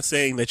this is not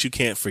saying that you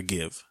can't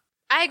forgive.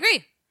 I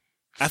agree.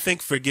 I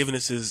think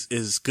forgiveness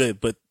is good,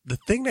 but the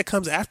thing that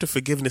comes after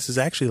forgiveness is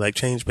actually like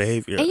change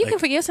behavior. And you can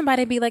forgive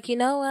somebody and be like, you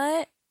know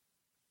what?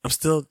 I'm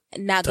still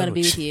not going to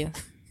be with you.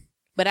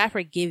 But I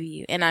forgive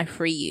you and I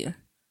free you.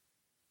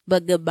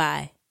 But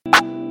goodbye.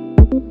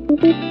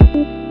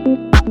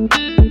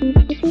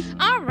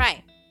 All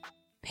right.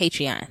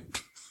 Patreon.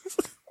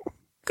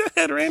 Go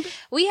ahead, Randy.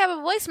 We have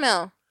a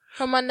voicemail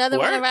from another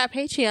one of our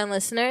Patreon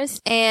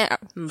listeners. And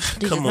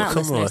come on.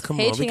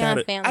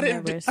 Patreon family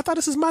members. I thought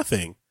this is my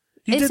thing.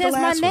 It says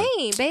my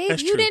name, babe.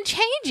 That's you true. didn't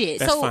change it.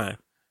 That's fine.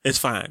 It's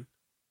fine.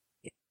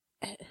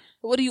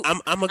 What do you?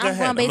 I'm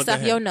going based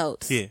off your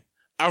notes. Yeah.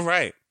 All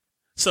right.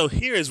 So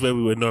here is where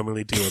we would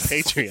normally do a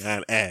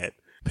Patreon ad.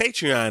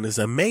 Patreon is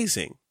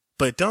amazing,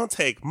 but don't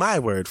take my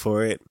word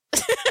for it.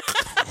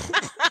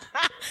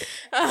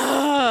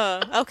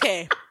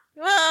 Okay.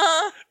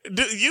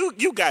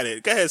 You got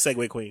it. Go ahead,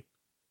 segue queen.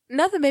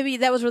 Nothing, baby.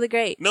 That was really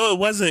great. No, it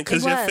wasn't,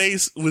 because your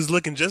face was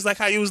looking just like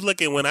how you was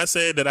looking when I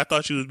said that I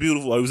thought you was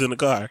beautiful while I was in the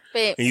car.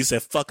 Babe, and you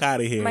said, fuck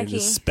out of here, Mikey, and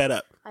just sped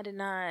up. I did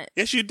not.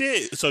 Yes, you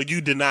did. So you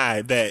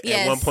denied that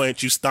at one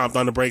point you stomped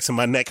on the brakes and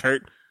my neck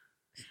hurt?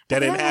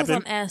 That didn't happen?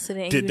 Was on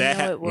accident. Did that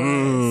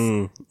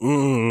happen?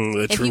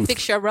 The truth. If you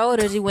fixed your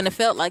rotors, you wouldn't have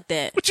felt like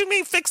that. What you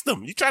mean fix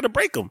them? You tried to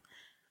break them.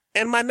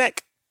 And my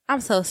neck.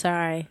 I'm so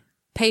sorry.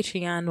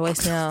 Patreon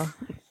voicemail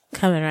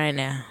coming right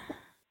now.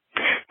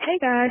 Hey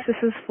guys, this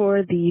is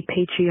for the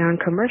Patreon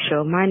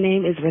commercial. My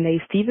name is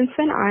Renee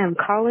Stevenson. I am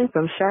calling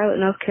from Charlotte,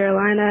 North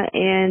Carolina,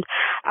 and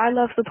I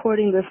love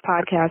supporting this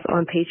podcast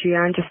on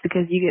Patreon just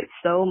because you get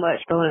so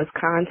much bonus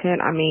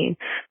content. I mean,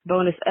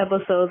 bonus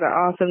episodes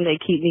are awesome. They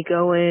keep me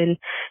going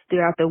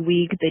throughout the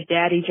week. The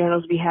daddy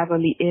journals we have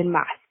on the In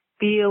My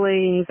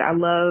Feelings. I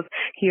love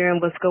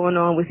hearing what's going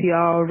on with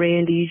y'all,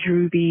 Randy,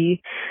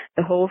 Drewby,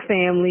 the whole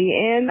family.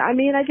 And I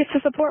mean, I get to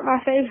support my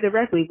faves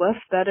directly. What's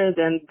better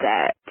than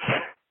that?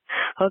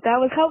 Hope that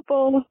was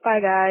helpful. Bye,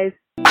 guys.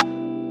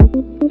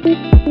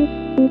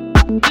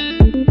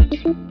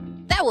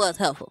 That was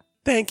helpful.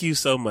 Thank you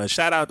so much.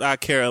 Shout out to our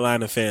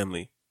Carolina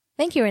family.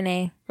 Thank you,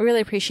 Renee. We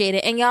really appreciate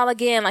it. And y'all,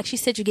 again, like she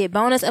said, you get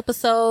bonus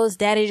episodes,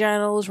 daddy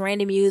journals,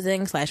 Randy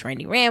musings /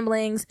 Randy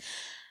ramblings,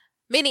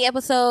 mini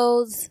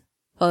episodes,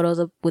 photos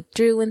with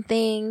Drew and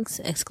things,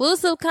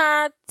 exclusive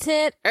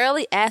content,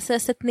 early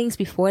access to things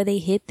before they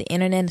hit the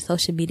internet and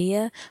social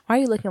media. Why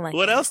are you looking like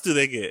What that? else do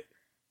they get?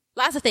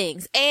 Lots of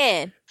things.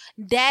 And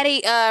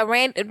Daddy,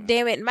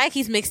 damn it,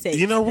 Mikey's mixtape.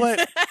 You know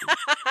what?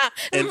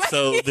 And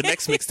so the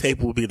next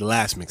mixtape will be the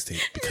last mixtape.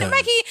 Because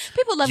Mikey,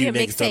 people love your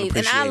mixtape,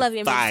 and I love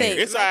your mixtape.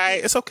 It's all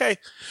right. It's okay.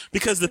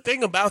 Because the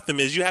thing about them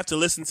is you have to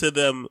listen to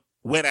them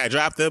when I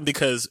drop them,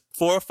 because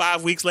 4 or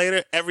 5 weeks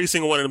later, every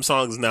single one of them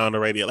songs is now on the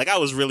radio. Like I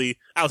was hot.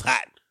 I was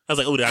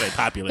like, oh, that ain't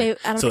popular. Babe,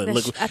 I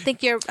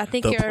think your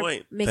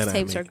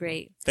mixtapes are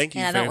great. Thank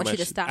you. And I don't want you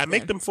to stop. I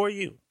make them for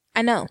you.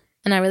 I know,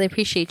 and I really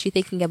appreciate you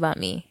thinking about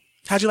me.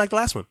 How'd you like the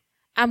last one?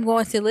 I'm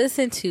going to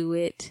listen to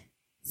it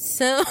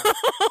soon.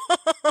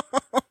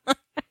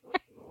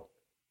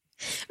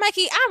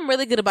 Mikey, I'm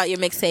really good about your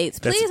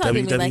mixtapes. Please don't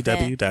do me like that.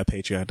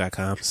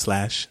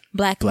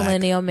 www.patreon.com/Black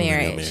Millennial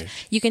Marriage.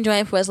 You can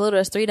join for as little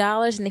as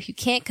 $3, and if you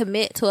can't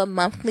commit to a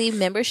monthly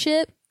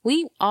membership,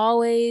 we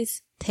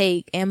always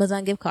take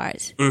Amazon gift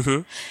cards.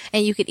 Mm-hmm.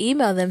 And you can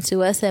email them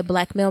to us at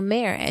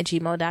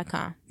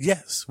blackmailmare@gmail.com.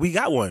 Yes, we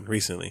got one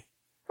recently.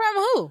 From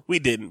who? We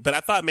didn't, but I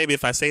thought maybe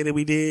if I say that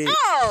we did,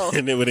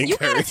 and it would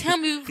encourage. You gotta tell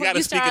me before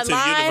you start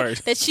lying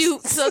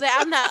so that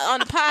I'm not on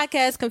the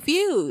podcast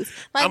confused.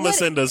 Like, I'm gonna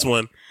send us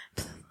one,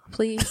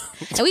 please.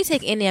 And we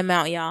take any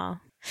amount, y'all.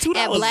 $2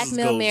 at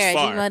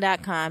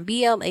blackmailmare@gmail.com.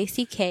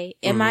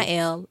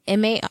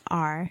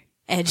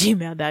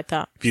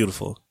 BLACKMILMAR@gmail.com.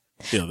 Beautiful.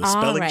 The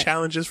spelling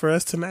challenges for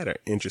us tonight are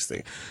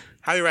interesting.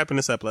 How are you wrapping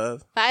this up,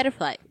 love? Fight or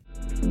flight.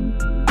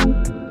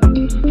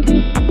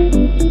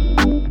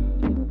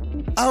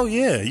 Oh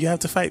yeah, you have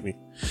to fight me,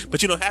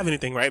 but you don't have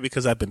anything, right?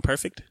 Because I've been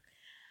perfect.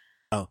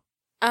 Oh.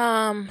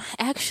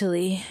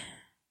 Actually,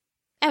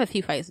 I have a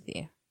few fights with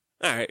you.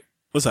 All right,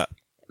 what's up?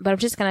 But I'm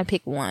just gonna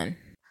pick one.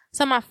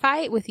 So my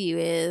fight with you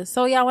is,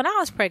 y'all, when I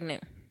was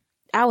pregnant,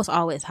 I was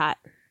always hot.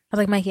 I was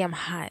like, Mikey, I'm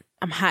hot,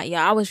 y'all.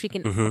 I was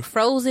drinking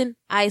frozen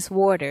ice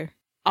water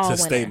all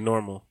winter. To stay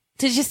normal.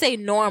 To just stay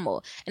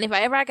normal. And if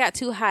I got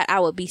too hot, I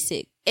would be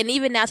sick. And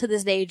even now to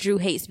this day, Drew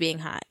hates being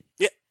hot.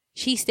 Yeah.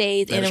 She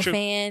stays in a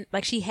fan.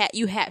 Like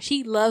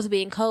she loves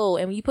being cold.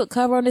 And when you put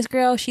cover on this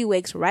girl, she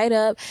wakes right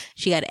up.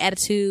 She got an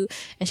attitude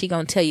and she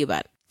gonna tell you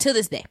about it. To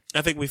this day.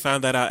 I think we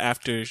found that out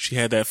after she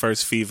had that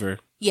first fever.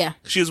 Yeah.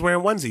 She was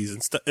wearing onesies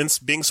and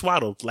being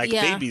swaddled like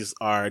babies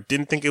are.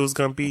 Didn't think it was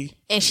going to be.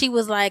 And she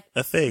was like,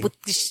 a thing.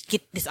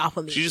 Get this off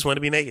of me. She just wanted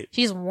to be naked.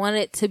 She just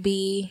wanted to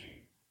be,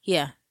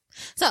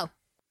 So,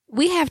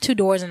 we have 2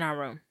 doors in our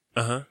room.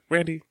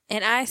 Randy.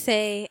 And I've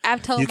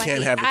told you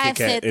can't have the Kit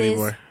Kat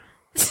anymore.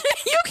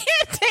 You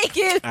can't take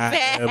it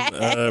back.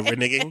 I am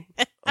reneging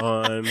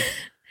on.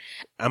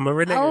 I'm a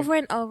renegade. Over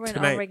and over and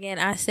over again,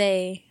 I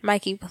say,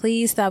 Mikey,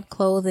 please stop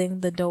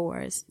closing the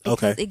doors.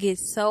 Because it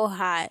gets so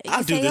hot.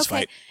 I'll do this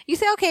fight. You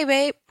say, okay,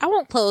 babe, I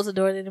won't close the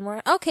doors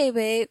anymore. Okay,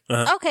 babe.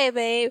 Okay,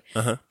 babe.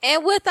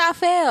 And without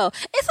fail.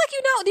 It's like,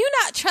 do you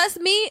not trust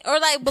me or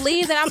like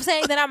believe that I'm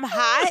saying that I'm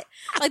hot?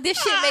 Like this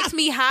shit makes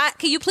me hot.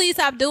 Can you please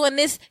stop doing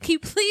this? Can you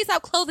please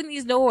stop closing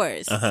these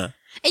doors? And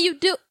you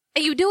do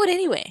it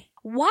anyway.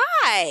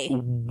 Why?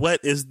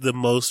 What is the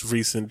most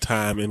recent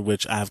time in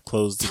which I've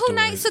closed the door? 2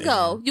 nights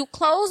ago. You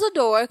closed the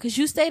door because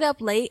you stayed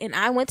up late and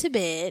I went to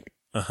bed.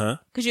 Because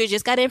you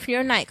just got in for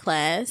your night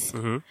class.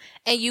 And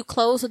you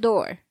closed the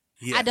door.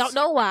 Yes. I don't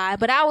know why,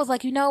 but I was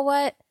like, you know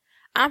what?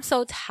 I'm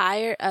so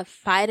tired of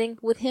fighting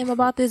with him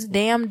about this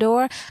damn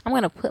door. I'm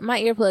going to put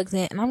my earplugs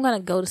in and I'm going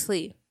to go to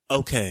sleep.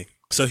 Okay.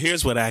 So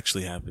here's what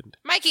actually happened.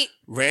 Mikey.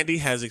 Randy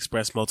has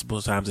expressed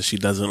multiple times that she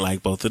doesn't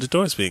like both of the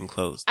doors being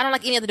closed. I don't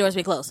like any of the doors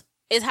being closed.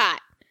 It's hot.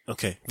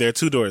 Okay. There are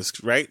 2 doors,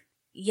 right?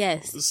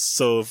 Yes.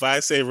 So if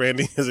I say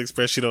Randy has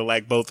expressed she don't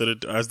like both of the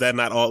doors, is that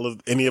not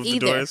any of the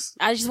doors?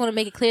 I just want to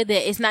make it clear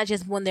that it's not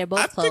just when they're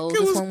both closed. I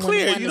think it was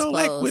clear. You don't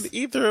like when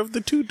either of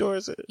the 2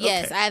 doors.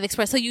 Yes, okay. I have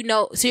expressed. So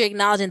you're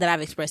acknowledging that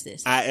I've expressed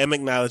this. I am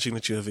acknowledging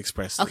that you have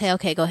expressed this.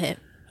 Okay, go ahead.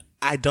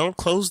 I don't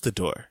close the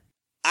door.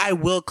 I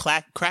will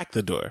crack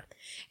the door.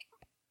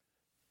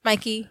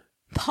 Mikey.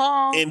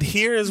 Paul. And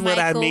here is what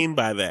I mean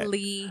by that.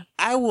 Lee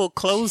I will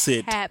close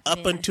it Chapman.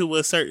 Up until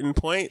a certain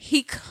point.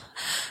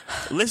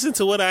 Listen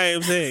to what I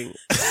am saying.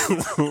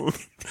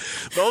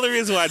 The only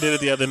reason why I did it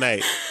the other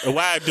night, or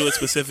why I do it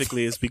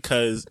specifically, is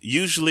because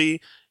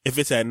usually if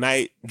it's at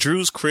night,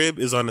 Drew's crib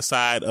is on the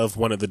side of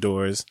one of the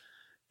doors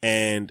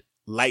and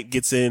light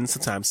gets in,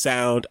 sometimes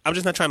sound. I'm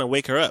just not trying to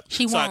wake her up.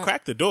 So I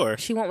crack the door.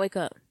 She won't wake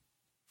up.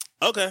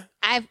 Okay.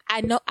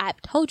 I know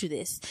I've told you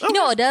this. Okay. You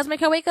know what does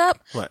make her wake up?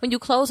 What? When you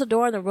close the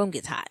door and the room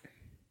gets hot.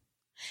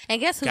 And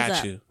guess who's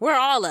up? We're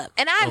all up.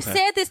 And I've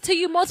said this to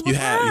you multiple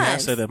times. You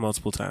have said that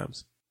multiple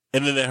times.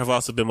 And then there have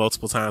also been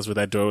multiple times where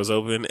that door was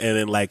open and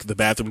then like the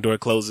bathroom door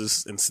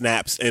closes and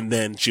snaps and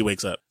then she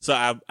wakes up.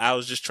 So I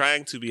was just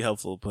trying to be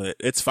helpful, but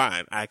it's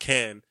fine. I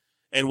can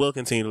and will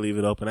continue to leave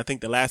it open. I think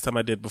the last time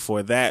I did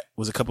before that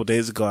was a couple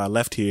days ago. I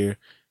left here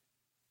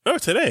or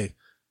today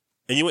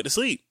and you went to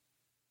sleep.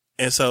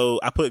 And so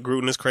I put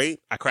Groot in his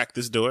crate. I cracked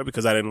this door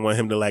because I didn't want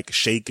him to like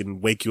shake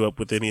and wake you up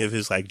with any of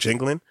his like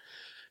jingling.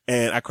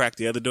 And I cracked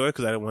the other door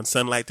because I didn't want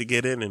sunlight to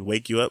get in and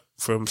wake you up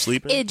from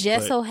sleeping. It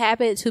just so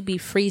happened to be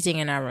freezing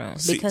in our room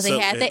because they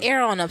had the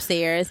air on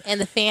upstairs and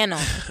the fan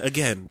on.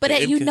 Again.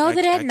 But you know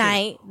that at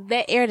night,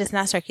 that air does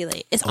not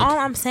circulate. It's all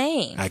I'm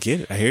saying. I get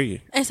it. I hear you.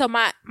 And so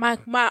my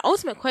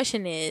ultimate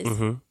question is,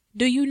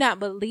 do you not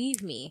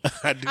believe me?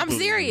 I'm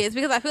serious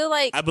because I feel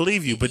like I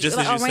believe you, but just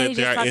as you said,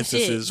 there are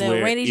instances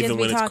where even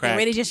when it's cracked,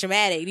 Randy's just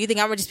dramatic. Do you think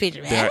I'm just being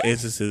dramatic? There are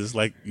instances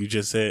like you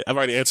just said. I've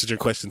already answered your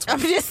questions. I'm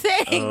just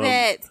saying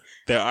that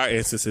there are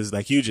instances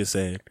like you just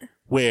said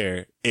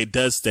where it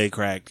does stay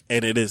cracked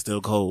and it is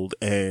still cold,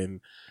 and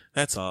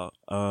that's all.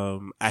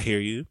 I hear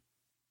you.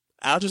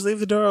 I'll just leave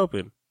the door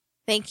open.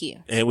 Thank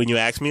you. And when you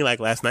ask me, like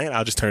last night,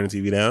 I'll just turn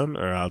the TV down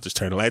or I'll just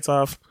turn the lights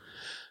off.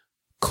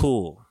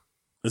 Cool.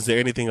 Is there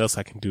anything else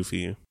I can do for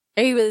you?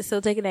 Are you really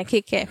still taking that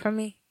Kit Kat from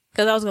me?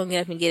 Because I was going to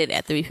get up and get it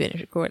after we finish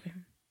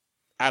recording.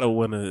 I don't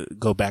want to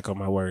go back on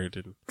my word.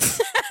 And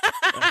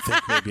I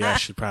think maybe I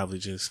should probably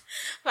just...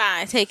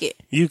 Fine, take it.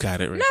 You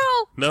got it, right?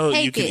 No,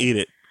 you can eat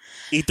it.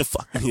 Eat the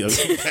fuck. You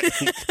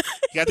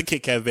got the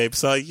Kit Kat, babe.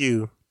 It's all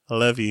you. I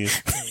love you.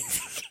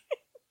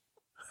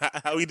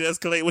 How we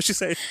de-escalate? What you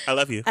say? I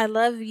love you. I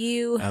love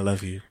you. I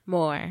love you.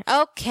 More.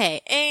 Okay.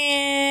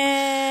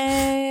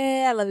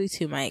 And I love you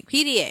too, Mike.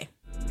 PDA.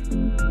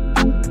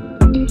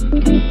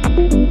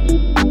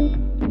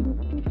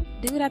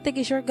 Dude, I think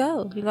it's your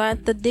go. You're going to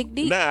have to dig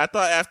deep. Nah, I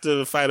thought after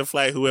the fight or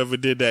flight, whoever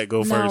did that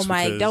go first. No,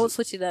 Mike, don't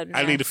switch it up now.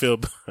 I need to feel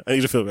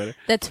better.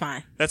 That's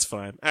fine. That's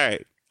fine. All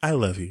right. I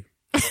love you.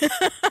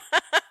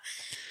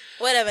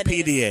 Whatever.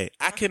 PDA.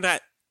 I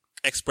cannot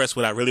express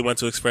what I really want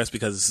to express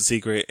because it's a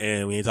secret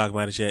and we ain't talking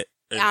about it yet.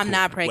 I'm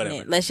not pregnant.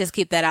 Whatever. Let's just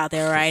keep that out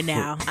there right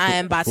now. I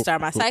am about to start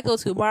my cycle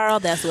tomorrow.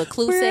 That's what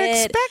Clue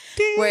said.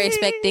 We're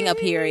expecting a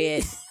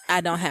period. I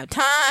don't have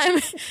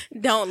time.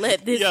 Don't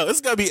let this. Yo,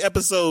 it's going to be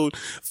episode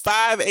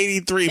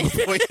 583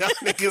 before y'all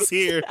niggas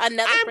here. I'm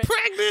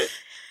pregnant.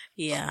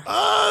 Yeah.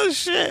 Oh,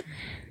 shit.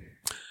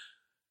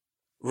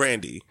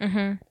 Randy,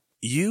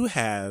 you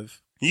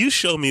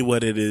show me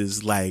what it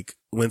is like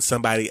when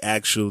somebody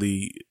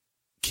actually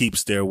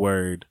keeps their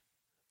word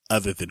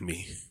other than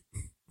me.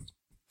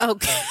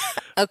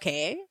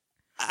 Okay.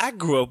 I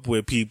grew up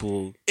with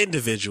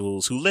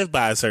individuals who live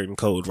by a certain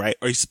code, right?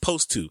 Or you're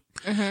supposed to.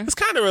 This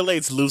kind of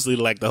relates loosely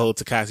to like the whole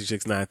Tekashi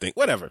 6ix9ine thing.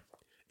 Whatever.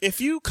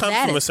 If you come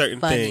from a certain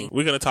thing,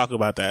 we're going to talk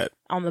about that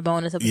on the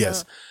bonus episode.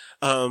 Yes.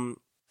 I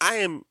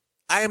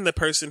am the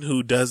person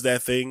who does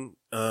that thing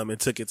and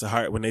took it to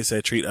heart when they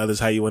said treat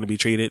others how you want to be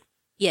treated.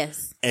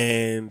 Yes.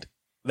 And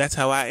that's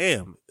how I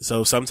am.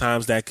 So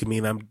sometimes that could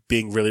mean I'm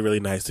being really,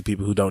 really nice to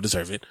people who don't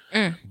deserve it.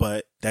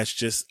 But that's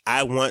just,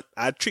 I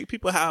treat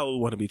people how I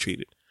want to be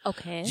treated.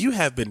 Okay. You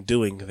have been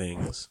doing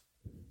things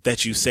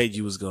that you said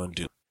you was going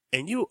to do.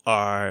 And you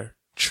are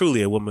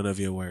truly a woman of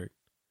your word.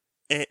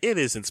 And it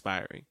is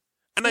inspiring.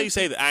 I know you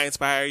say that I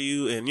inspire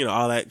you and,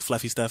 all that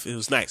fluffy stuff. It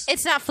was nice.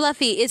 It's not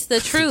fluffy. It's the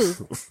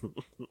truth.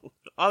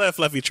 All that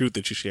fluffy truth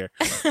that you share.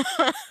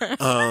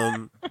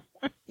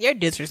 You're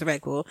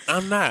disrespectful.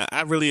 I'm not.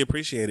 I really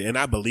appreciate it. And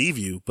I believe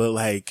you.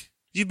 But,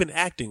 you've been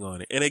acting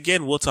on it. And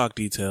again, we'll talk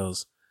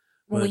details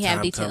when we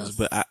have details.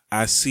 But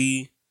I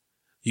see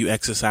you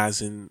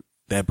exercising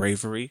that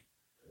bravery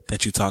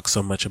that you talk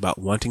so much about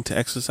wanting to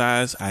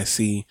exercise. I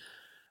see,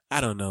 I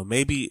don't know,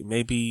 maybe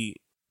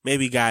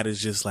God is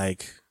just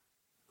like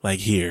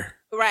here.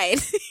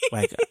 Right.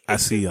 I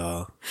see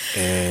y'all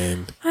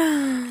and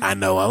I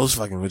know I was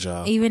fucking with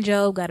y'all. Even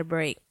Job got a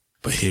break.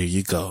 But here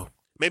you go.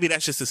 Maybe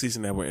that's just the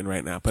season that we're in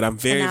right now. But I'm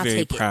very,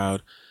 very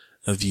proud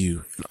of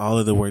you and all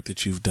of the work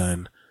that you've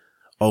done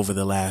over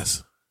the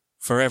last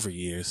forever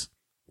years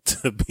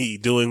to be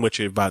doing what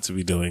you're about to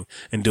be doing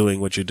and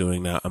doing what you're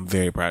doing now. I'm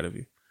very proud of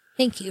you.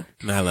 Thank you.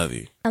 And I love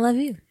you. I love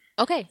you.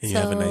 Okay. And you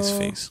have a nice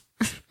face.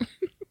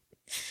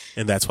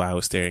 And that's why I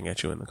was staring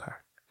at you in the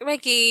car.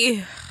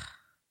 Ricky,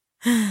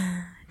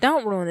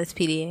 don't ruin this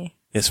PDA.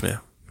 Yes, ma'am.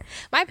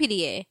 My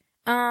PDA.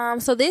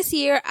 So this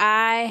year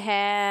I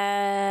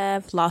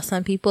have lost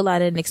some people I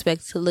didn't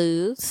expect to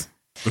lose.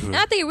 And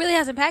I think it really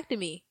has impacted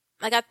me.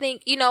 I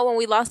think, when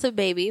we lost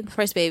the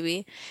first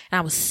baby, and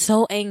I was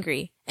so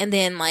angry. And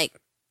then I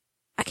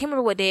can't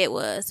remember what day it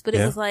was, but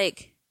it was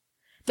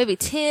maybe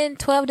 10,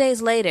 12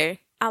 days later,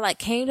 I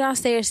came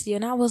downstairs to you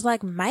and I was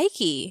like,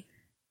 Mikey,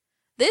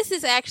 this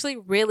is actually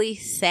really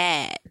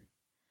sad.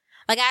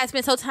 I had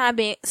spent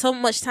so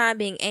much time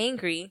being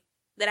angry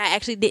that I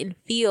actually didn't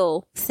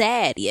feel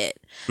sad yet.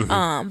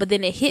 But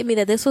then it hit me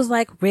that this was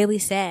really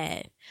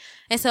sad.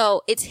 And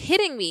so it's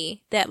hitting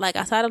me that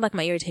outside of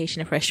my irritation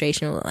and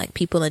frustration with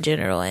people in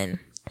general and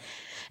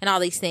all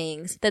these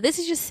things, that this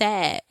is just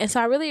sad. And so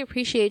I really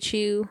appreciate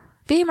you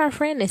being my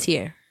friend this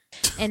year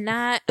and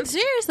not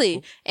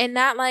seriously and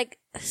not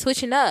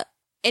switching up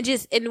and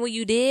when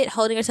you did,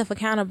 holding yourself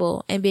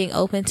accountable and being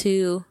open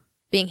to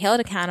being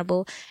held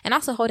accountable and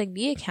also holding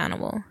me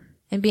accountable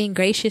and being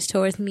gracious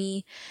towards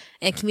me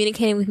and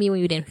communicating with me when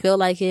you didn't feel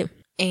like it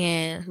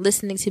and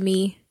listening to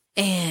me.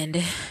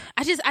 And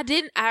I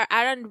didn't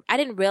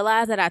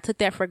realize that I took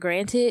that for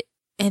granted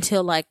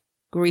until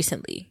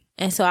recently.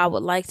 And so I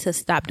would like to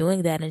stop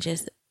doing that and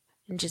just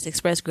and just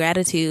express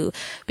gratitude,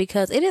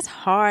 because it is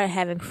hard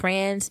having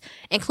friends,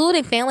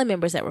 including family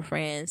members that were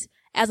friends,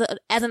 as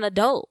an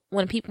adult,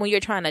 when you're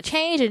trying to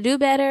change and do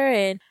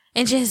better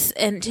and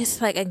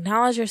just like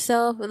acknowledge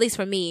yourself. At least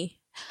for me,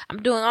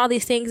 I'm doing all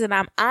these things and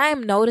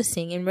I'm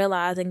noticing and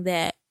realizing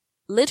that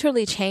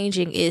literally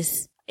changing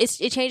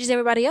it changes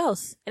everybody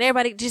else, and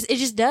it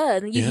just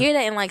does. And you hear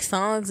that in like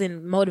songs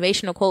and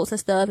motivational quotes and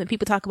stuff, and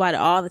people talk about it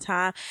all the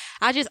time.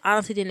 I just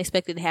honestly didn't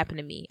expect it to happen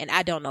to me, and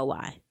I don't know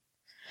why.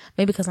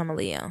 Maybe because I'm a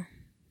Leo.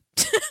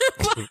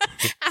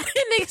 I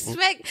didn't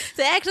expect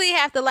to actually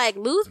have to like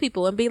lose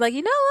people and be like,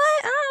 you know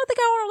what? I don't think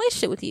I want a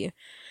relationship with you,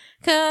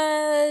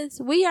 because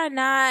we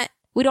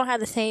don't have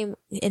the same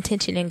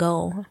intention and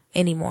goal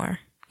anymore,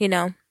 you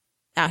know,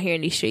 out here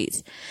in these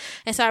streets.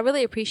 And so I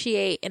really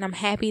appreciate, and I'm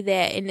happy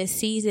that in this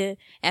season,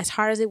 as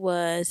hard as it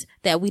was,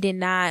 that we did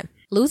not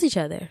lose each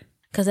other,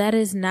 because that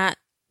has not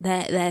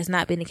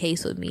been the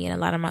case with me and a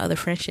lot of my other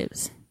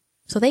friendships.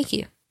 So thank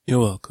you. You're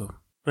welcome.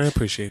 I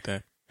appreciate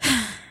that.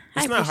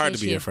 It's not hard to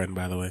be your friend,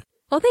 by the way.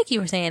 Well, thank you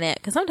for saying that,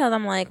 because sometimes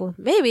I'm like, well,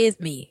 maybe it's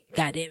me.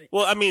 God damn it.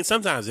 Well, I mean,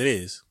 sometimes it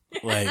is.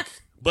 Like,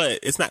 but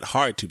it's not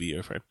hard to be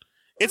your friend.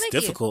 It's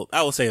difficult.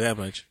 I will say that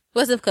much.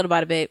 What's difficult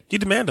about it, babe? You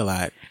demand a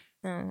lot.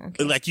 Oh,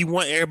 okay. Like, you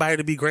want everybody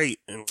to be great.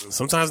 And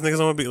sometimes niggas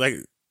don't want to be like...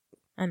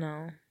 I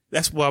know.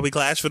 That's why we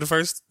clashed for the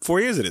first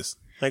 4 years of this.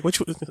 Like,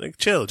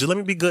 chill. Just let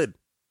me be good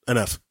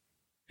enough.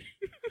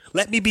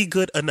 Let me be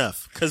good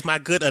enough, because my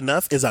good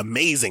enough is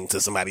amazing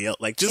to somebody else.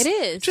 Like, just, it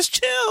is. Just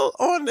chill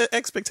on the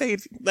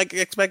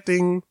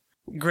expecting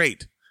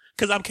great,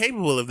 because I'm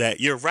capable of that.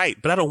 You're right,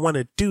 but I don't want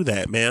to do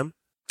that, ma'am.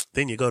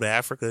 Then you go to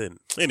Africa, and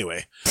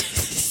anyway,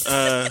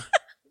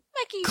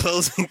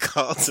 closing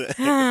call to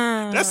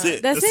that's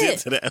it. That's it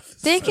to the episode.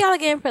 Thank y'all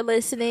again for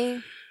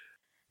listening.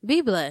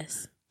 Be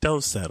blessed.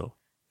 Don't settle.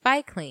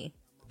 Fight clean.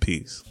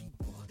 Peace.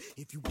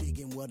 If you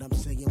digging what I'm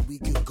saying, we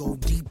could go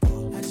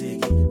deeper. I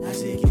dig it, I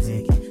dig it,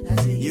 dig it, I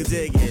dig it. You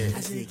dig it,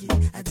 I dig it,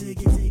 I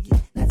dig it, dig it,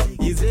 I dig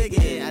it. You dig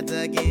it, I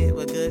dug it.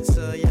 We're good,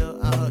 so yo,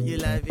 I hope you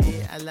love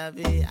it. I love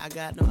it. I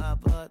got no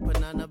upper,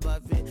 but none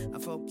above it. I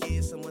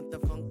focus on what the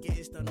funk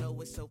is. Don't know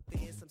what's so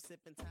fierce. I'm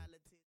sipping Tyler.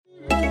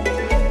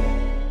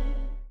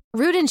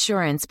 Root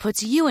Insurance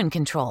puts you in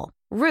control.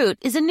 Root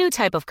is a new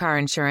type of car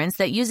insurance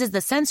that uses the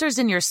sensors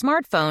in your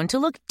smartphone to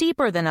look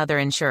deeper than other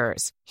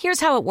insurers. Here's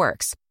how it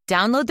works.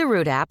 Download the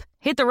Root app,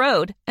 hit the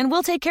road, and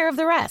we'll take care of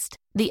the rest.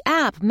 The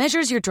app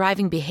measures your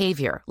driving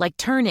behavior, like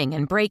turning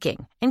and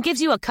braking, and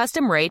gives you a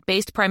custom rate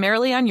based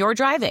primarily on your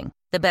driving.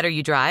 The better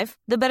you drive,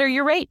 the better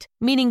your rate,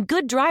 meaning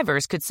good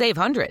drivers could save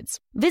hundreds.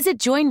 Visit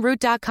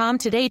joinroot.com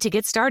today to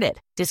get started.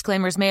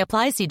 Disclaimers may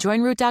apply. See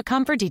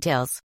joinroot.com for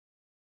details.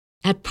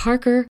 At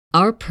Parker,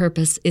 our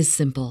purpose is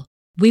simple.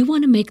 We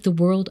want to make the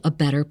world a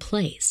better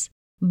place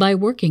by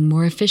working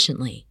more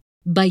efficiently,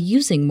 by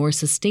using more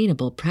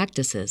sustainable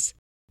practices,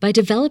 by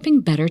developing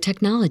better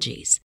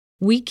technologies.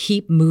 We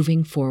keep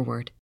moving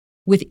forward.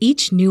 With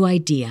each new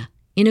idea,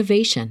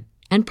 innovation,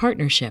 and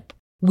partnership,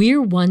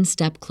 we're one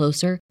step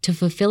closer to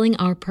fulfilling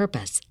our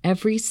purpose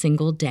every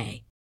single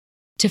day.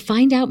 To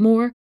find out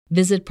more,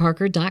 visit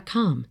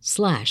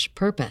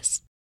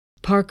parker.com/purpose.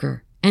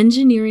 Parker,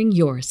 engineering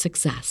your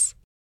success.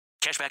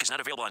 Cashback is not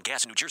available on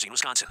gas in New Jersey and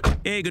Wisconsin.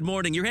 Hey, good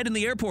morning. You're heading to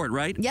the airport,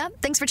 right?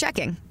 Yep, thanks for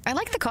checking. I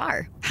like the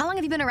car. How long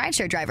have you been a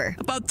rideshare driver?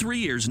 About 3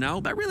 years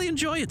now. I really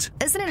enjoy it.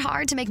 Isn't it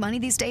hard to make money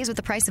these days with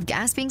the price of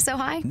gas being so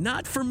high?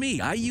 Not for me.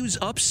 I use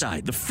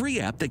Upside, the free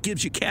app that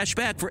gives you cash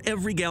back for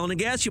every gallon of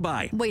gas you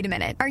buy. Wait a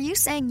minute. Are you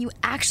saying you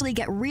actually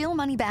get real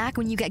money back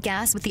when you get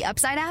gas with the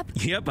Upside app?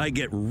 Yep, I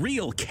get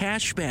real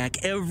cash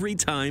back every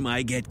time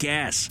I get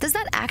gas. Does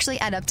that actually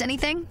add up to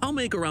anything? I'll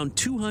make around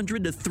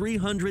 $200 to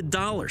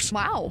 $300.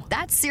 Wow,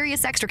 that's serious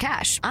extra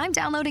cash. I'm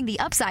downloading the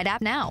Upside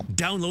app now.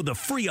 Download the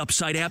free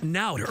Upside app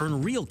now to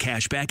earn real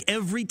cash back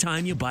every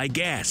time you buy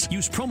gas.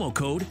 Use promo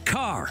code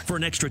CAR for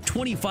an extra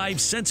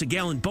 25 cents a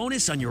gallon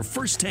bonus on your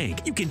first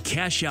tank. You can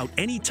cash out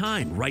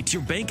anytime right to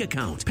your bank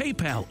account,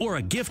 PayPal, or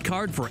a gift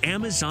card for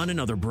Amazon and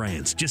other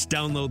brands. Just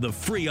download the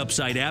free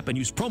Upside app and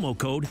use promo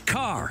code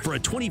CAR for a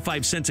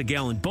 25 cents a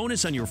gallon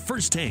bonus on your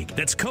first tank.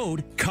 That's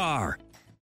code CAR.